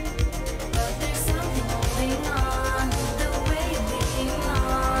 But there's something holding on, the way being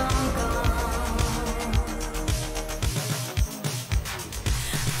long gone.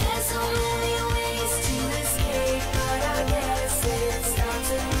 There's so many ways to escape, but I guess it's time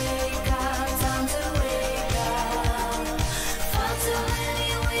to wake up, time to wake up. Far too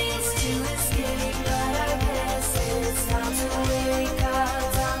many ways to escape, but I guess it's time to wake up,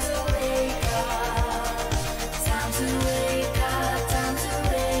 time to wake up. Time to wake up, time to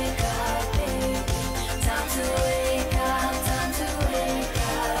wake up, baby. Time to wake up, time to wake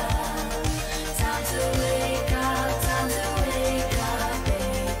up. Time to wake up, time to wake up,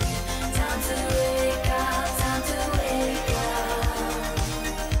 baby. Time to wake up, time to wake up.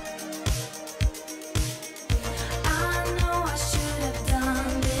 I know I should have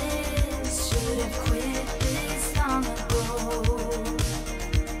done this, should have quit this long ago.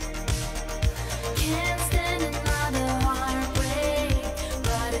 Can't stand another heartbreak,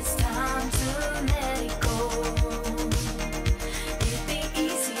 but it's time to let it go. It'd be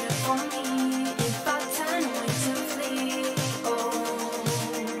easier for me